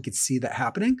shot so we could see that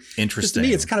happening. Interesting. To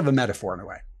me, it's kind of a metaphor in a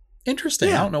way. Interesting.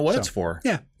 Yeah. I don't know what it's for.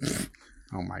 Yeah.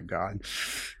 Oh my God.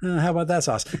 How about that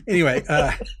sauce? Anyway,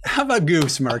 how about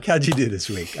goofs, Mark? How'd you do this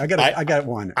week? I got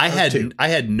one. I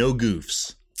had no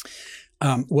goofs.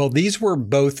 Well, these were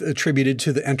both attributed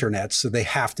to the internet, so they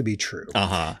have to be true.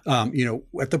 At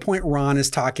the point Ron is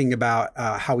talking about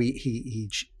how he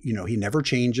never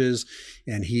changes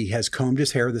and he has combed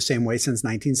his hair the same way since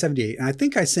 1978. And I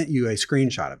think I sent you a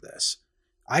screenshot of this.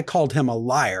 I called him a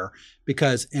liar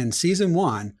because in season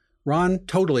 1, Ron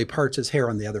totally parts his hair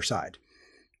on the other side.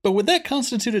 But would that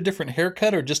constitute a different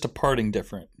haircut or just a parting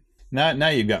different? Now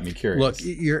you got me curious. Look,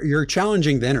 you're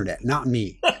challenging the internet, not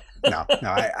me. No,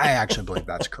 I actually believe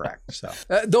that's correct. So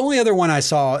the only other one I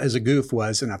saw as a goof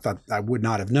was, and I thought I would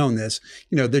not have known this,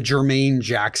 the Jermaine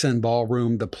Jackson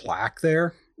Ballroom, the plaque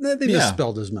there, they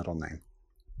misspelled his middle name.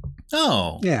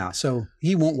 Oh. Yeah, so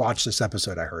he won't watch this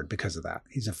episode, I heard, because of that.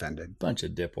 He's offended. Bunch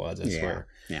of dipwads, I swear.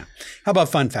 Yeah. How about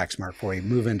fun facts, Mark, before we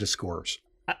move into scores?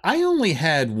 I only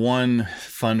had one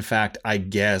fun fact, I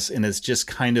guess, and it's just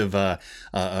kind of a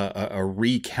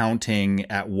recounting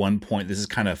at one point. This is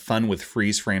kind of fun with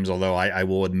freeze frames, although I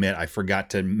will admit I forgot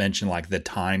to mention like the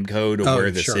time code of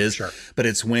where this is. Sure. But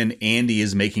it's when Andy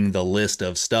is making the list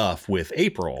of stuff with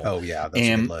April. Oh, yeah. That's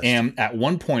a good list. And at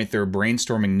one point, they're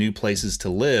brainstorming new places to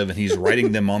live, and he's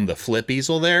writing them on the flip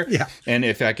easel there. Yeah. And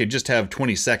if I could just have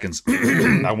 20 seconds,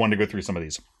 I wanted to go through some of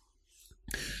these.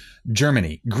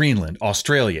 Germany, Greenland,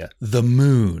 Australia, the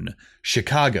Moon,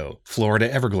 Chicago,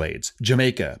 Florida Everglades,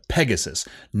 Jamaica, Pegasus,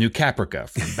 New Caprica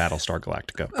from Battlestar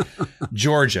Galactica,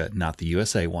 Georgia, not the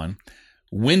USA one,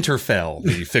 Winterfell,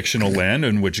 the fictional land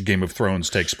in which Game of Thrones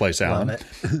takes place, Alan,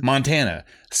 Montana,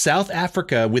 South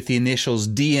Africa with the initials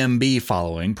DMB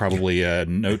following, probably a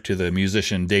note to the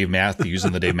musician Dave Matthews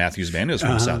and the Dave Matthews Band, who's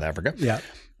from South Africa,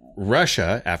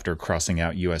 Russia, after crossing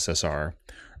out USSR,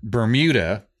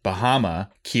 Bermuda,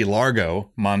 Bahama, Key Largo,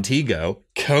 Montego,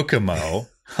 Kokomo.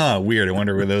 Weird. I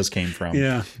wonder where those came from.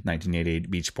 Yeah.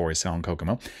 1988 Beach Boys song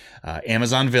Kokomo.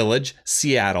 Amazon Village,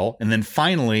 Seattle, and then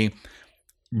finally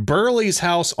Burley's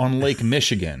house on Lake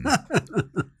Michigan.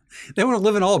 They want to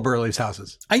live in all of Burley's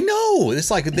houses. I know. It's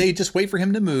like they just wait for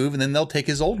him to move and then they'll take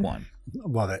his old one.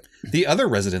 Love it. The other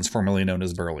residence formerly known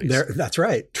as Burley's. That's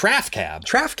right.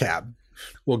 Trafcab.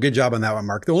 Well, good job on that one,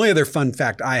 Mark. The only other fun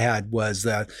fact I had was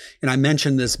that, and I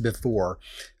mentioned this before,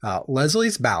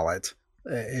 Leslie's ballot,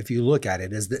 if you look at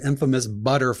it, is the infamous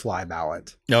butterfly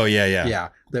ballot. Oh, yeah. Yeah,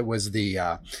 that was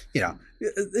the,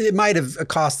 it might have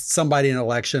cost somebody an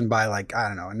election by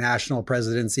a national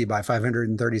presidency by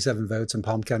 537 votes in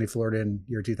Palm County, Florida in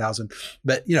year 2000.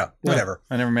 But, whatever.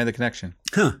 I never made the connection.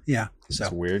 Yeah. So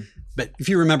that's weird. But if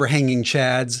you remember Hanging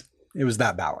Chads, it was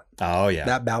that ballot. Oh, yeah.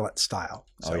 That ballot style.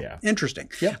 So, yeah. Interesting.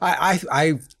 Yeah.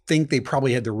 I think they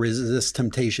probably had to resist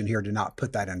temptation here to not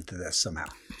put that into this somehow.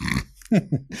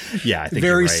 Yeah, I think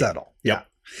very you're right. subtle. Yep. Yeah.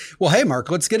 Well, hey,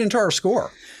 Mark, let's get into our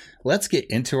score. Let's get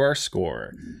into our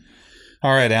score.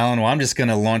 All right, Alan. Well, I'm just going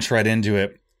to launch right into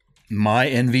it. My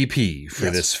MVP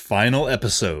for this final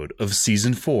episode of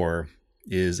season 4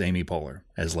 is Amy Poehler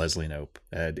as Leslie Knope.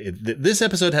 This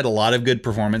episode had a lot of good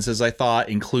performances, I thought,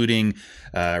 including,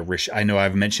 I know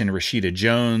I've mentioned Rashida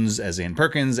Jones as Ann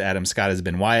Perkins, Adam Scott as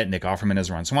Ben Wyatt, Nick Offerman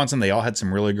as Ron Swanson. They all had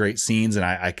some really great scenes, and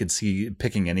I could see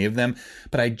picking any of them.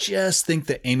 But I just think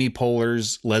that Amy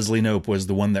Poehler's Leslie Knope was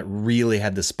the one that really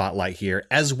had the spotlight here,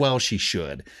 as well she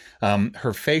should.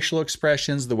 Her facial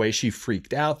expressions, the way she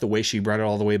freaked out, the way she brought it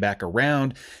all the way back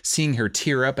around, seeing her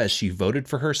tear up as she voted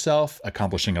for herself,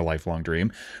 accomplishing a lifelong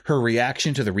dream, her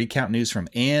reaction to the recount news from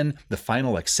Anne, the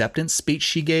final acceptance speech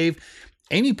she gave.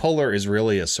 Amy Poehler is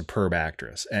really a superb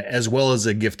actress, as well as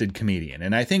a gifted comedian.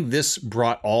 And I think this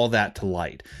brought all that to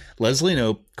light. Leslie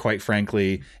Knope, quite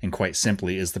frankly and quite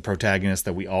simply, is the protagonist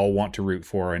that we all want to root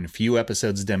for, and few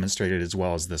episodes demonstrated as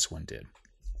well as this one did.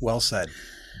 Well said.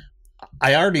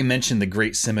 I already mentioned the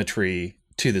great symmetry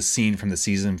to the scene from the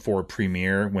season 4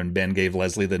 premiere when Ben gave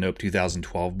Leslie the Knope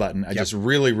 2012 button. I just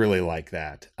really, really like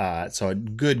that. So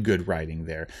good writing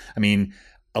there. I mean,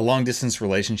 a long distance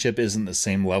relationship isn't the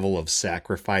same level of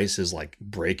sacrifice as like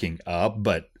breaking up,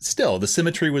 but still the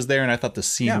symmetry was there, and I thought the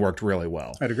scene worked really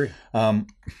well. I'd agree.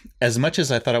 As much as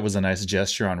I thought it was a nice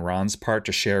gesture on Ron's part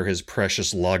to share his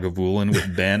precious Lagavulin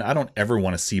with Ben, I don't ever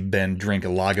want to see Ben drink a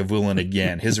Lagavulin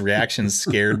again. His reactions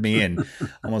scared me and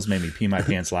almost made me pee my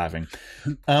pants laughing.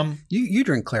 You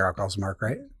drink clear alcohols, Mark,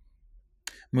 right?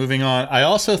 Moving on, I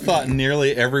also thought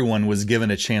nearly everyone was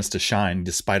given a chance to shine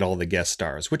despite all the guest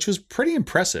stars, which was pretty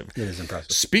impressive. It is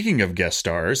impressive. Speaking of guest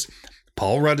stars,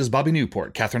 Paul Rudd as Bobby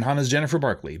Newport, Catherine Hahn as Jennifer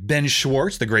Barkley, Ben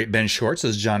Schwartz, the great Ben Schwartz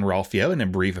as John Ralphio in a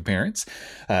brief appearance,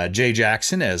 Jay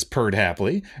Jackson as Perd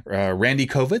Hapley, Randy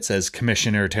Kovitz as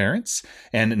Commissioner Terrence,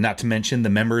 and not to mention the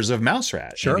members of Mouse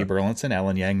Rat, Andy Burlinson,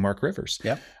 Alan Yang, Mark Rivers.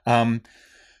 Yep.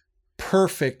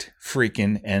 Perfect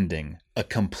freaking ending. A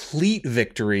complete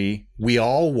victory. We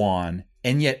all won.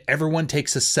 And yet everyone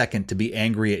takes a second to be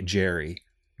angry at Jerry.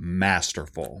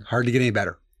 Masterful. Hard to get any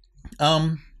better.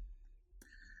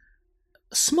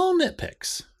 Small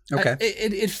nitpicks. Okay.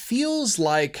 It feels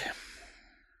like...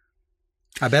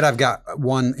 I bet I've got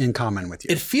one in common with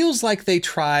you. It feels like they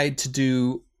tried to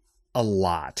do a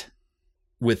lot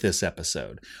with this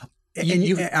episode.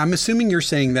 I'm assuming you're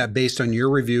saying that based on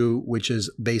your review, which is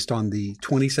based on the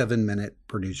 27-minute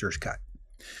producer's cut.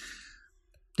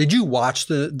 Did you watch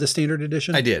the standard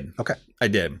edition? I did. Okay. I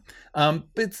did.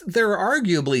 But there are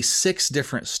arguably 6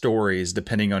 different stories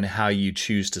depending on how you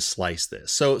choose to slice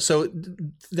this. So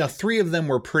the 3 of them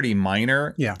were pretty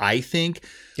minor, I think,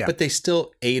 but they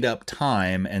still ate up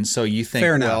time. And so you think,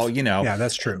 well, yeah,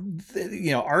 that's true.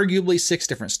 Arguably 6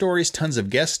 different stories, tons of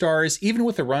guest stars, even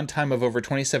with a runtime of over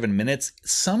 27 minutes,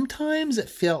 sometimes it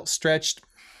felt stretched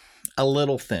a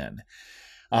little thin.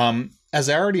 As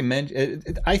I already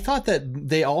mentioned, I thought that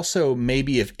they also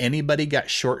maybe if anybody got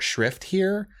short shrift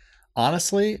here,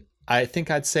 honestly, I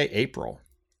think I'd say April.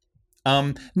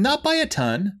 Not by a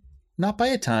ton,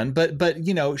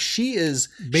 but she is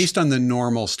based on the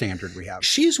normal standard we have.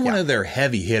 She's one of their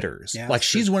heavy hitters. Yeah, like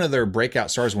she's one of their breakout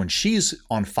stars. When she's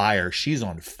on fire, she's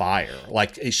on fire.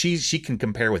 Like she can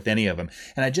compare with any of them.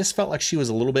 And I just felt like she was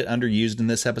a little bit underused in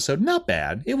this episode. Not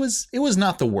bad. It was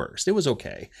not the worst. It was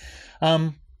okay.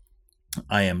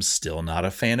 I am still not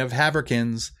a fan of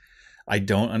Haverkins. I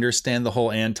don't understand the whole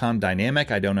Anton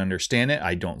dynamic. I don't understand it.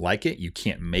 I don't like it. You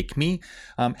can't make me.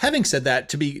 Having said that,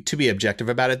 to be objective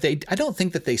about it, I don't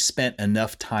think that they spent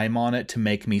enough time on it to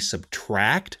make me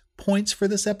subtract points for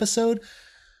this episode.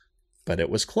 But it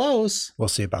was close. We'll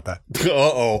see about that.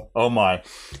 Oh my.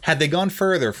 Had they gone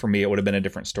further for me, it would have been a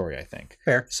different story, I think.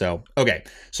 Fair. So, okay.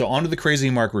 So on to the Crazy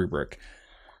Mark rubric.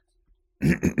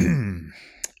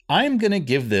 I'm going to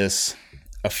give this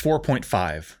a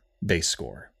 4.5 base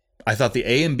score. I thought the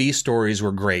A and B stories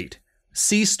were great.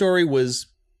 C story was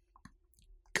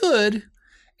good.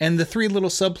 And the 3 little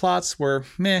subplots were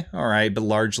meh, all right, but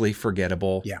largely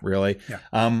forgettable. Yeah. Really. Yeah.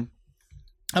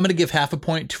 I'm going to give half a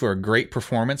point for a great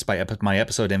performance by my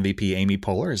episode MVP, Amy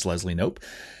Poehler, as Leslie Knope.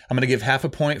 I'm going to give half a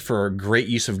point for great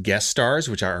use of guest stars,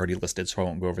 which I already listed, so I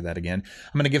won't go over that again.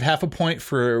 I'm going to give half a point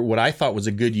for what I thought was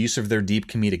a good use of their deep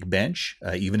comedic bench,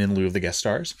 even in lieu of the guest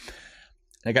stars.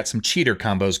 I got some cheater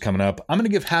combos coming up. I'm going to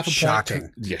give half a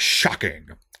point. Shocking.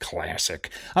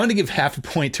 Classic. I'm going to give half a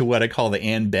point to what I call the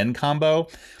Ann Ben combo.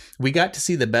 We got to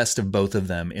see the best of both of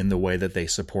them in the way that they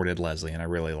supported Leslie, and I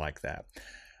really like that.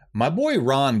 My boy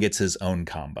Ron gets his own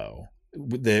combo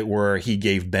where he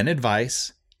gave Ben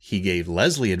advice, he gave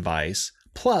Leslie advice,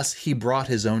 plus he brought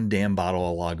his own damn bottle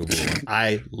of Lagavulin.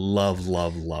 I love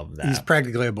that. He's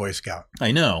practically a Boy Scout.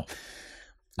 I know.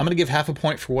 I'm going to give half a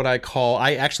point for what I call,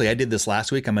 I did this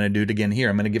last week. I'm going to do it again here.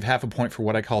 I'm going to give half a point for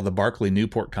what I call the Barkley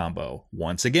Newport combo.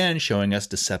 Once again, showing us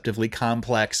deceptively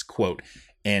complex, quote,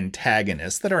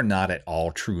 antagonists that are not at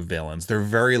all true villains. They're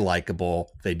very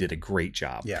likable. They did a great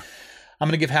job. Yeah. I'm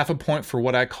going to give half a point for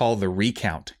what I call the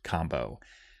recount combo.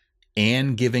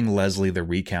 Anne giving Leslie the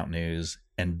recount news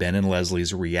and Ben and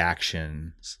Leslie's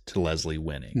reactions to Leslie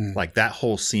winning. Like that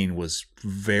whole scene was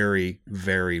very,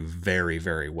 very, very,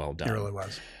 very well done. It really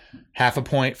was. Half a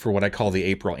point for what I call the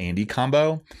April Andy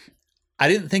combo. I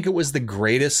didn't think it was the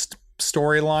greatest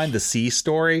storyline, the C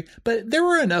story, but there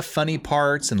were enough funny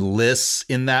parts and lists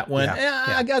in that one.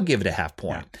 I'll give it a half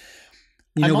point.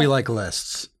 Yeah. We like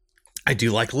lists. I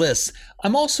do like lists.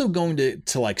 I'm also going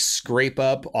to like scrape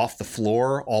up off the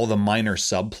floor all the minor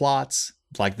subplots,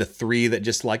 like the 3 that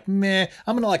just like, meh.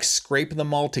 I'm going to like scrape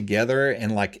them all together,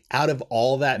 and like out of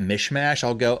all that mishmash,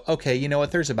 I'll go, okay, you know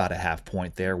what? There's about a half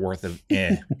point there worth of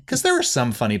because there were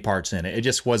some funny parts in it. It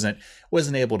just wasn't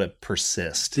able to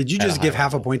persist. Did you just give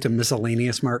half a point to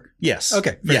miscellaneous, Mark? Yes.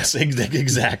 Okay. Yes,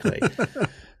 exactly.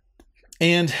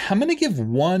 And I'm going to give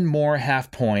one more half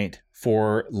point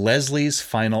for Leslie's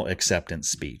final acceptance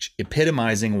speech,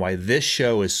 epitomizing why this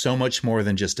show is so much more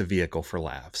than just a vehicle for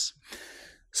laughs.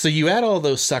 So you add all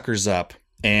those suckers up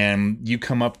and you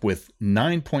come up with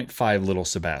 9.5 little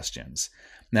Sebastians.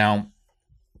 Now,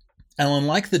 Ellen,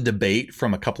 like the debate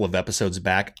from a couple of episodes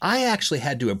back, I actually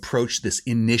had to approach this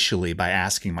initially by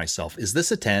asking myself, is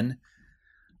this a 10?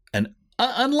 And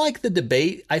unlike the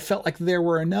debate, I felt like there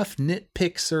were enough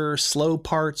nitpicks or slow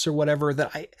parts or whatever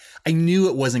that I knew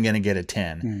it wasn't going to get a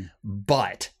 10.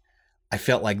 But I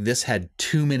felt like this had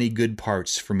too many good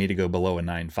parts for me to go below a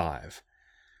 9.5.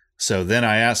 So then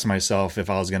I asked myself if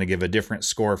I was going to give a different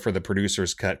score for the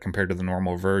producer's cut compared to the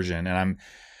normal version. And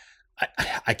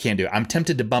I can't do it. I'm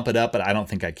tempted to bump it up, but I don't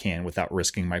think I can without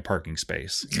risking my parking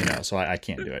space. So I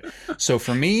can't do it. So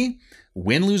for me,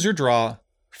 win, lose, or draw,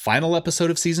 final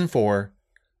episode of season 4,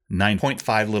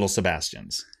 9.5 little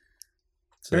Sebastians.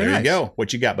 So there you go.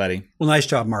 What you got, buddy? Well, nice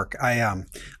job, Mark.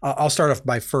 I'll start off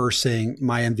by first saying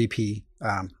my MVP.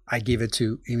 I gave it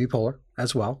to Amy Poehler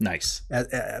as well. Nice.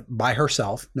 By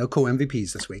herself. No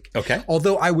co-MVPs this week. Okay.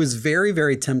 Although I was very,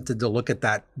 very tempted to look at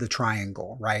the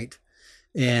triangle, right?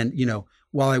 And,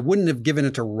 while I wouldn't have given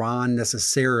it to Ron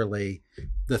necessarily,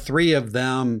 the 3 of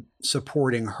them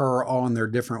supporting her all in their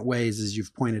different ways, as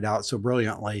you've pointed out so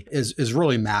brilliantly, is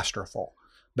really masterful.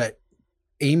 But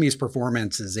Amy's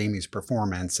performance is Amy's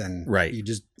performance. And right.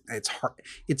 It's hard.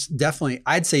 It's definitely,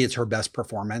 I'd say it's her best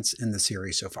performance in the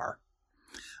series so far.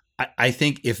 I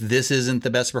think if this isn't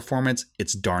the best performance,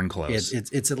 it's darn close.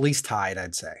 It's at least tied,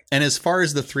 I'd say. And as far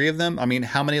as the 3 of them, I mean,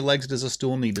 how many legs does a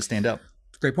stool need to stand up?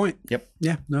 Great point. Yep.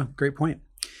 Yeah, no, great point.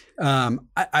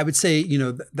 I would say,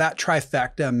 that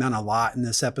trifecta meant a lot in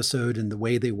this episode and the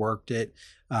way they worked it.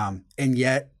 And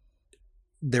yet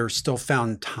they're still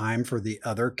found time for the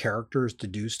other characters to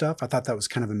do stuff. I thought that was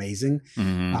kind of amazing.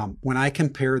 Mm-hmm. When I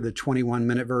compare the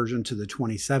 21-minute version to the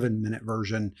 27-minute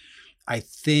version, I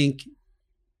think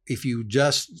if you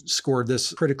just scored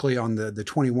this critically on the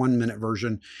 21-minute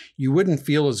version, you wouldn't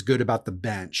feel as good about the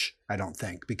bench, I don't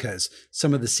think, because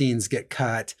some of the scenes get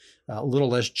cut, a little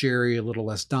less Jerry, a little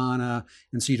less Donna,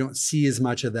 and so you don't see as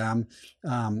much of them.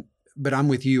 But I'm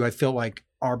with you. I feel like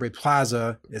Aubrey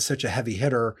Plaza is such a heavy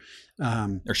hitter.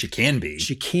 Or she can be.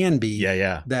 She can be.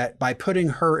 Yeah. That by putting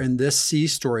her in this C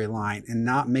storyline and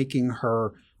not making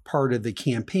her part of the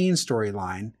campaign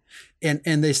storyline,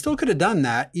 and they still could have done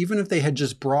that even if they had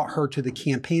just brought her to the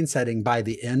campaign setting by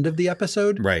the end of the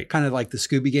episode. Right. Kind of like the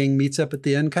Scooby Gang meets up at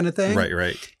the end kind of thing.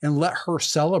 Right. And let her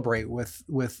celebrate with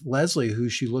Leslie, who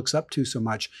she looks up to so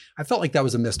much. I felt like that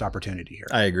was a missed opportunity here.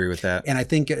 I agree with that. And I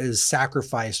think it is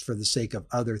sacrificed for the sake of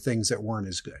other things that weren't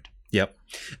as good. Yep.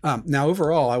 Now,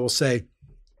 overall, I will say,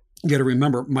 you got to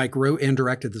remember, Mike wrote and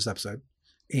directed this episode.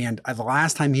 And the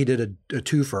last time he did a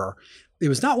twofer, it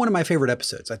was not one of my favorite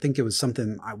episodes. I think it was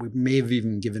something we may have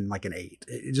even given like an 8.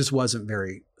 It just wasn't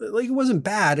it wasn't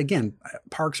bad. Again,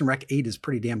 Parks and Rec 8 is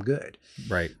pretty damn good.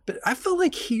 Right. But I feel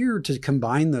like here to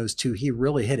combine those two, he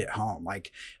really hit it home.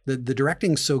 Like the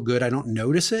directing's so good, I don't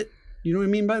notice it. You know what I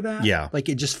mean by that? Yeah. Like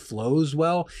it just flows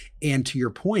well. And to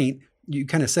your point, you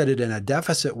kind of said it in a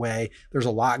deficit way. There's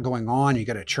a lot going on. You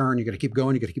got to churn. You got to keep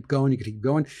going. You got to keep going. You got to keep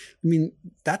going. I mean,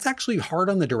 that's actually hard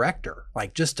on the director,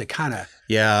 like just to kind of,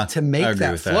 to make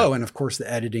that flow. And of course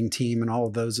the editing team and all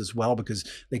of those as well, because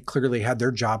they clearly had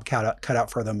their job cut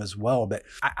out for them as well. But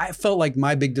I felt like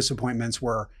my big disappointments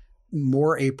were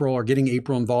more April, or getting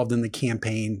April involved in the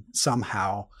campaign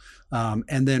somehow.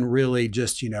 And then really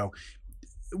just,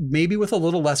 maybe with a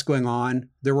little less going on,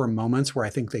 there were moments where I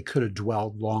think they could have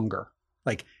dwelled longer.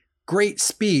 Like, great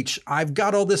speech. I've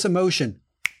got all this emotion.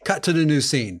 Cut to the new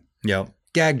scene. Yep.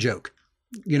 Gag joke.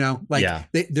 You know, like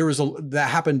there was that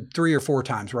happened 3 or 4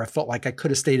 times where I felt like I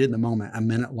could have stayed in the moment a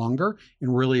minute longer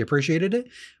and really appreciated it,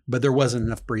 but there wasn't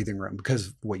enough breathing room because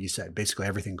of what you said, basically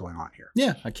everything going on here.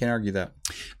 Yeah, I can't argue that.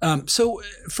 So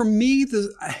for me, this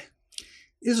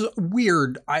is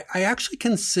weird. I actually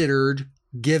considered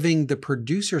giving the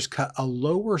producer's cut a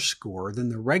lower score than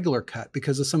the regular cut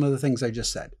because of some of the things I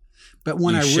just said. But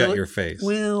when I shut your face.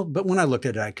 Well, but when I looked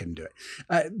at it, I couldn't do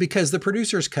it because the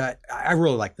producer's cut. I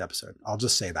really liked the episode. I'll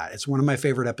just say that it's one of my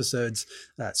favorite episodes.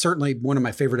 Certainly, one of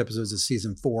my favorite episodes of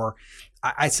season 4.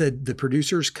 I said the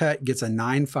producer's cut gets a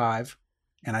 9.5,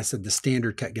 and I said the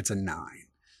standard cut gets a 9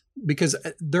 because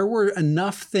there were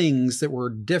enough things that were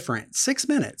different, 6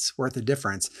 minutes worth of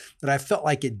difference, that I felt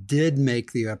like it did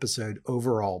make the episode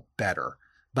overall better.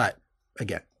 But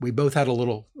again, we both had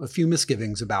a few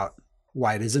misgivings about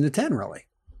why it isn't a 10 really.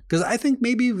 Because I think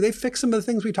maybe they fixed some of the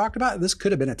things we talked about. This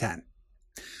could have been a 10.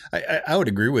 I would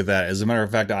agree with that. As a matter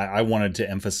of fact, I wanted to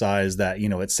emphasize that,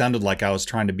 it sounded like I was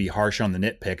trying to be harsh on the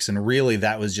nitpicks. And really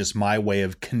that was just my way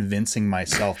of convincing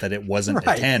myself that it wasn't a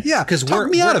 10. Yeah. Because Talk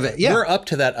me out of it. Yeah. We're up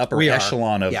to that upper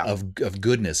echelon of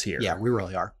goodness here. Yeah, we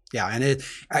really are. Yeah. And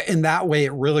in that way,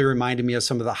 it really reminded me of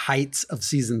some of the heights of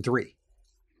season 3.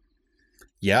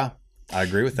 Yeah. I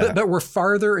agree with that. But we're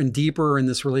farther and deeper in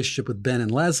this relationship with Ben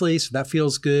and Leslie, so that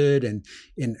feels good. And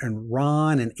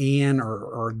Ron and Anne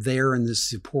are there in this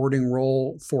supporting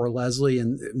role for Leslie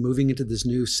and moving into this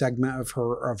new segment of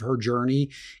her journey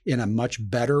in a much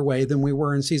better way than we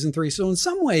were in season 3. So in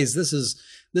some ways, this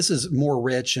is more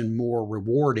rich and more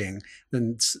rewarding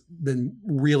than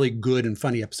really good and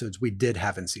funny episodes we did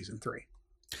have in season 3.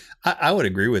 I would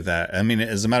agree with that. I mean,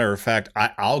 as a matter of fact,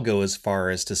 I'll go as far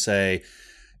as to say,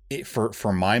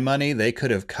 for my money, they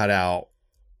could have cut out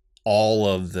all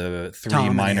of the 3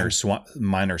 minor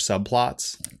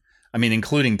subplots. I mean,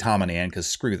 including Tom and Ann, because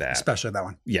screw that. Especially that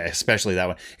one. Yeah, especially that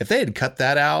one. If they had cut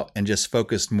that out and just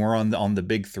focused more on the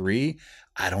big 3,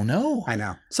 I don't know. I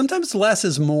know. Sometimes less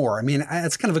is more. I mean,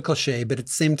 it's kind of a cliche, but at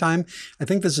the same time, I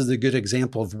think this is a good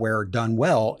example of where done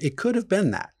well, it could have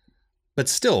been that. But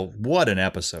still, what an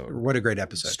episode. What a great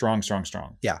episode. Strong, strong,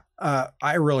 strong. Yeah.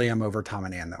 I really am over Tom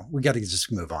and Ann, though. We got to just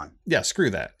move on. Yeah, screw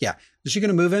that. Yeah. Is she going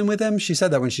to move in with him? She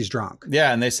said that when she's drunk.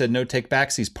 Yeah, and they said no take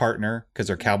backs. He's partner because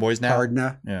they're cowboys now.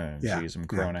 Cardna. Yeah, geez, I'm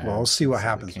crowing Well, we'll see what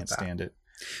happens. Can't stand it.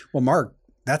 Well, Mark,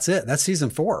 that's it. That's season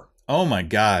 4. Oh, my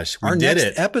gosh. Our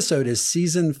next episode is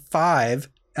season 5,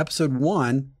 episode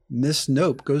 1. Miss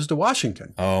Nope Goes to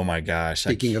Washington. Oh my gosh!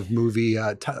 Speaking of movie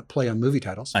play on movie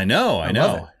titles, I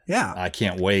know. Yeah, I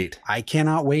can't wait. I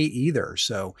cannot wait either.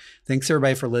 So thanks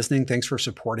everybody for listening. Thanks for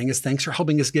supporting us. Thanks for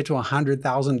helping us get to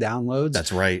 100,000 downloads.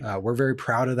 That's right. We're very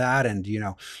proud of that. And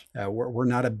we're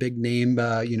not a big name,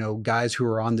 guys who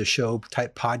are on the show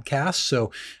type podcast.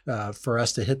 So for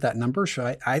us to hit that number,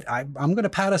 so I'm going to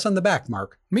pat us on the back,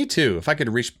 Mark. Me too. If I could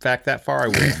reach back that far, I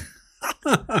would.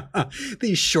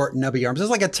 These short nubby arms.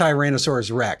 It's like a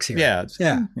Tyrannosaurus Rex here. Yeah.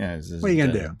 What are you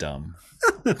going to do? Dumb.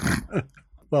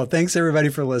 Well, thanks everybody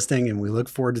for listening, and we look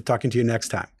forward to talking to you next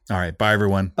time. All right. Bye,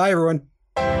 everyone. Bye, everyone.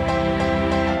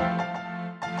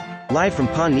 Live from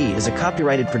Pawnee is a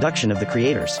copyrighted production of the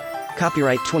creators.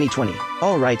 Copyright 2020.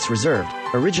 All rights reserved.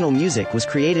 Original music was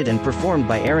created and performed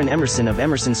by Aaron Emerson of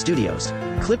Emerson Studios.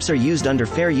 Clips are used under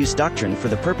fair use doctrine for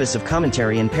the purpose of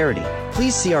commentary and parody.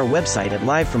 Please see our website at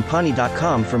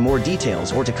livefrompawnee.com for more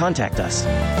details or to contact us.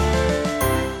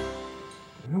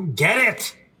 Get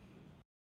it!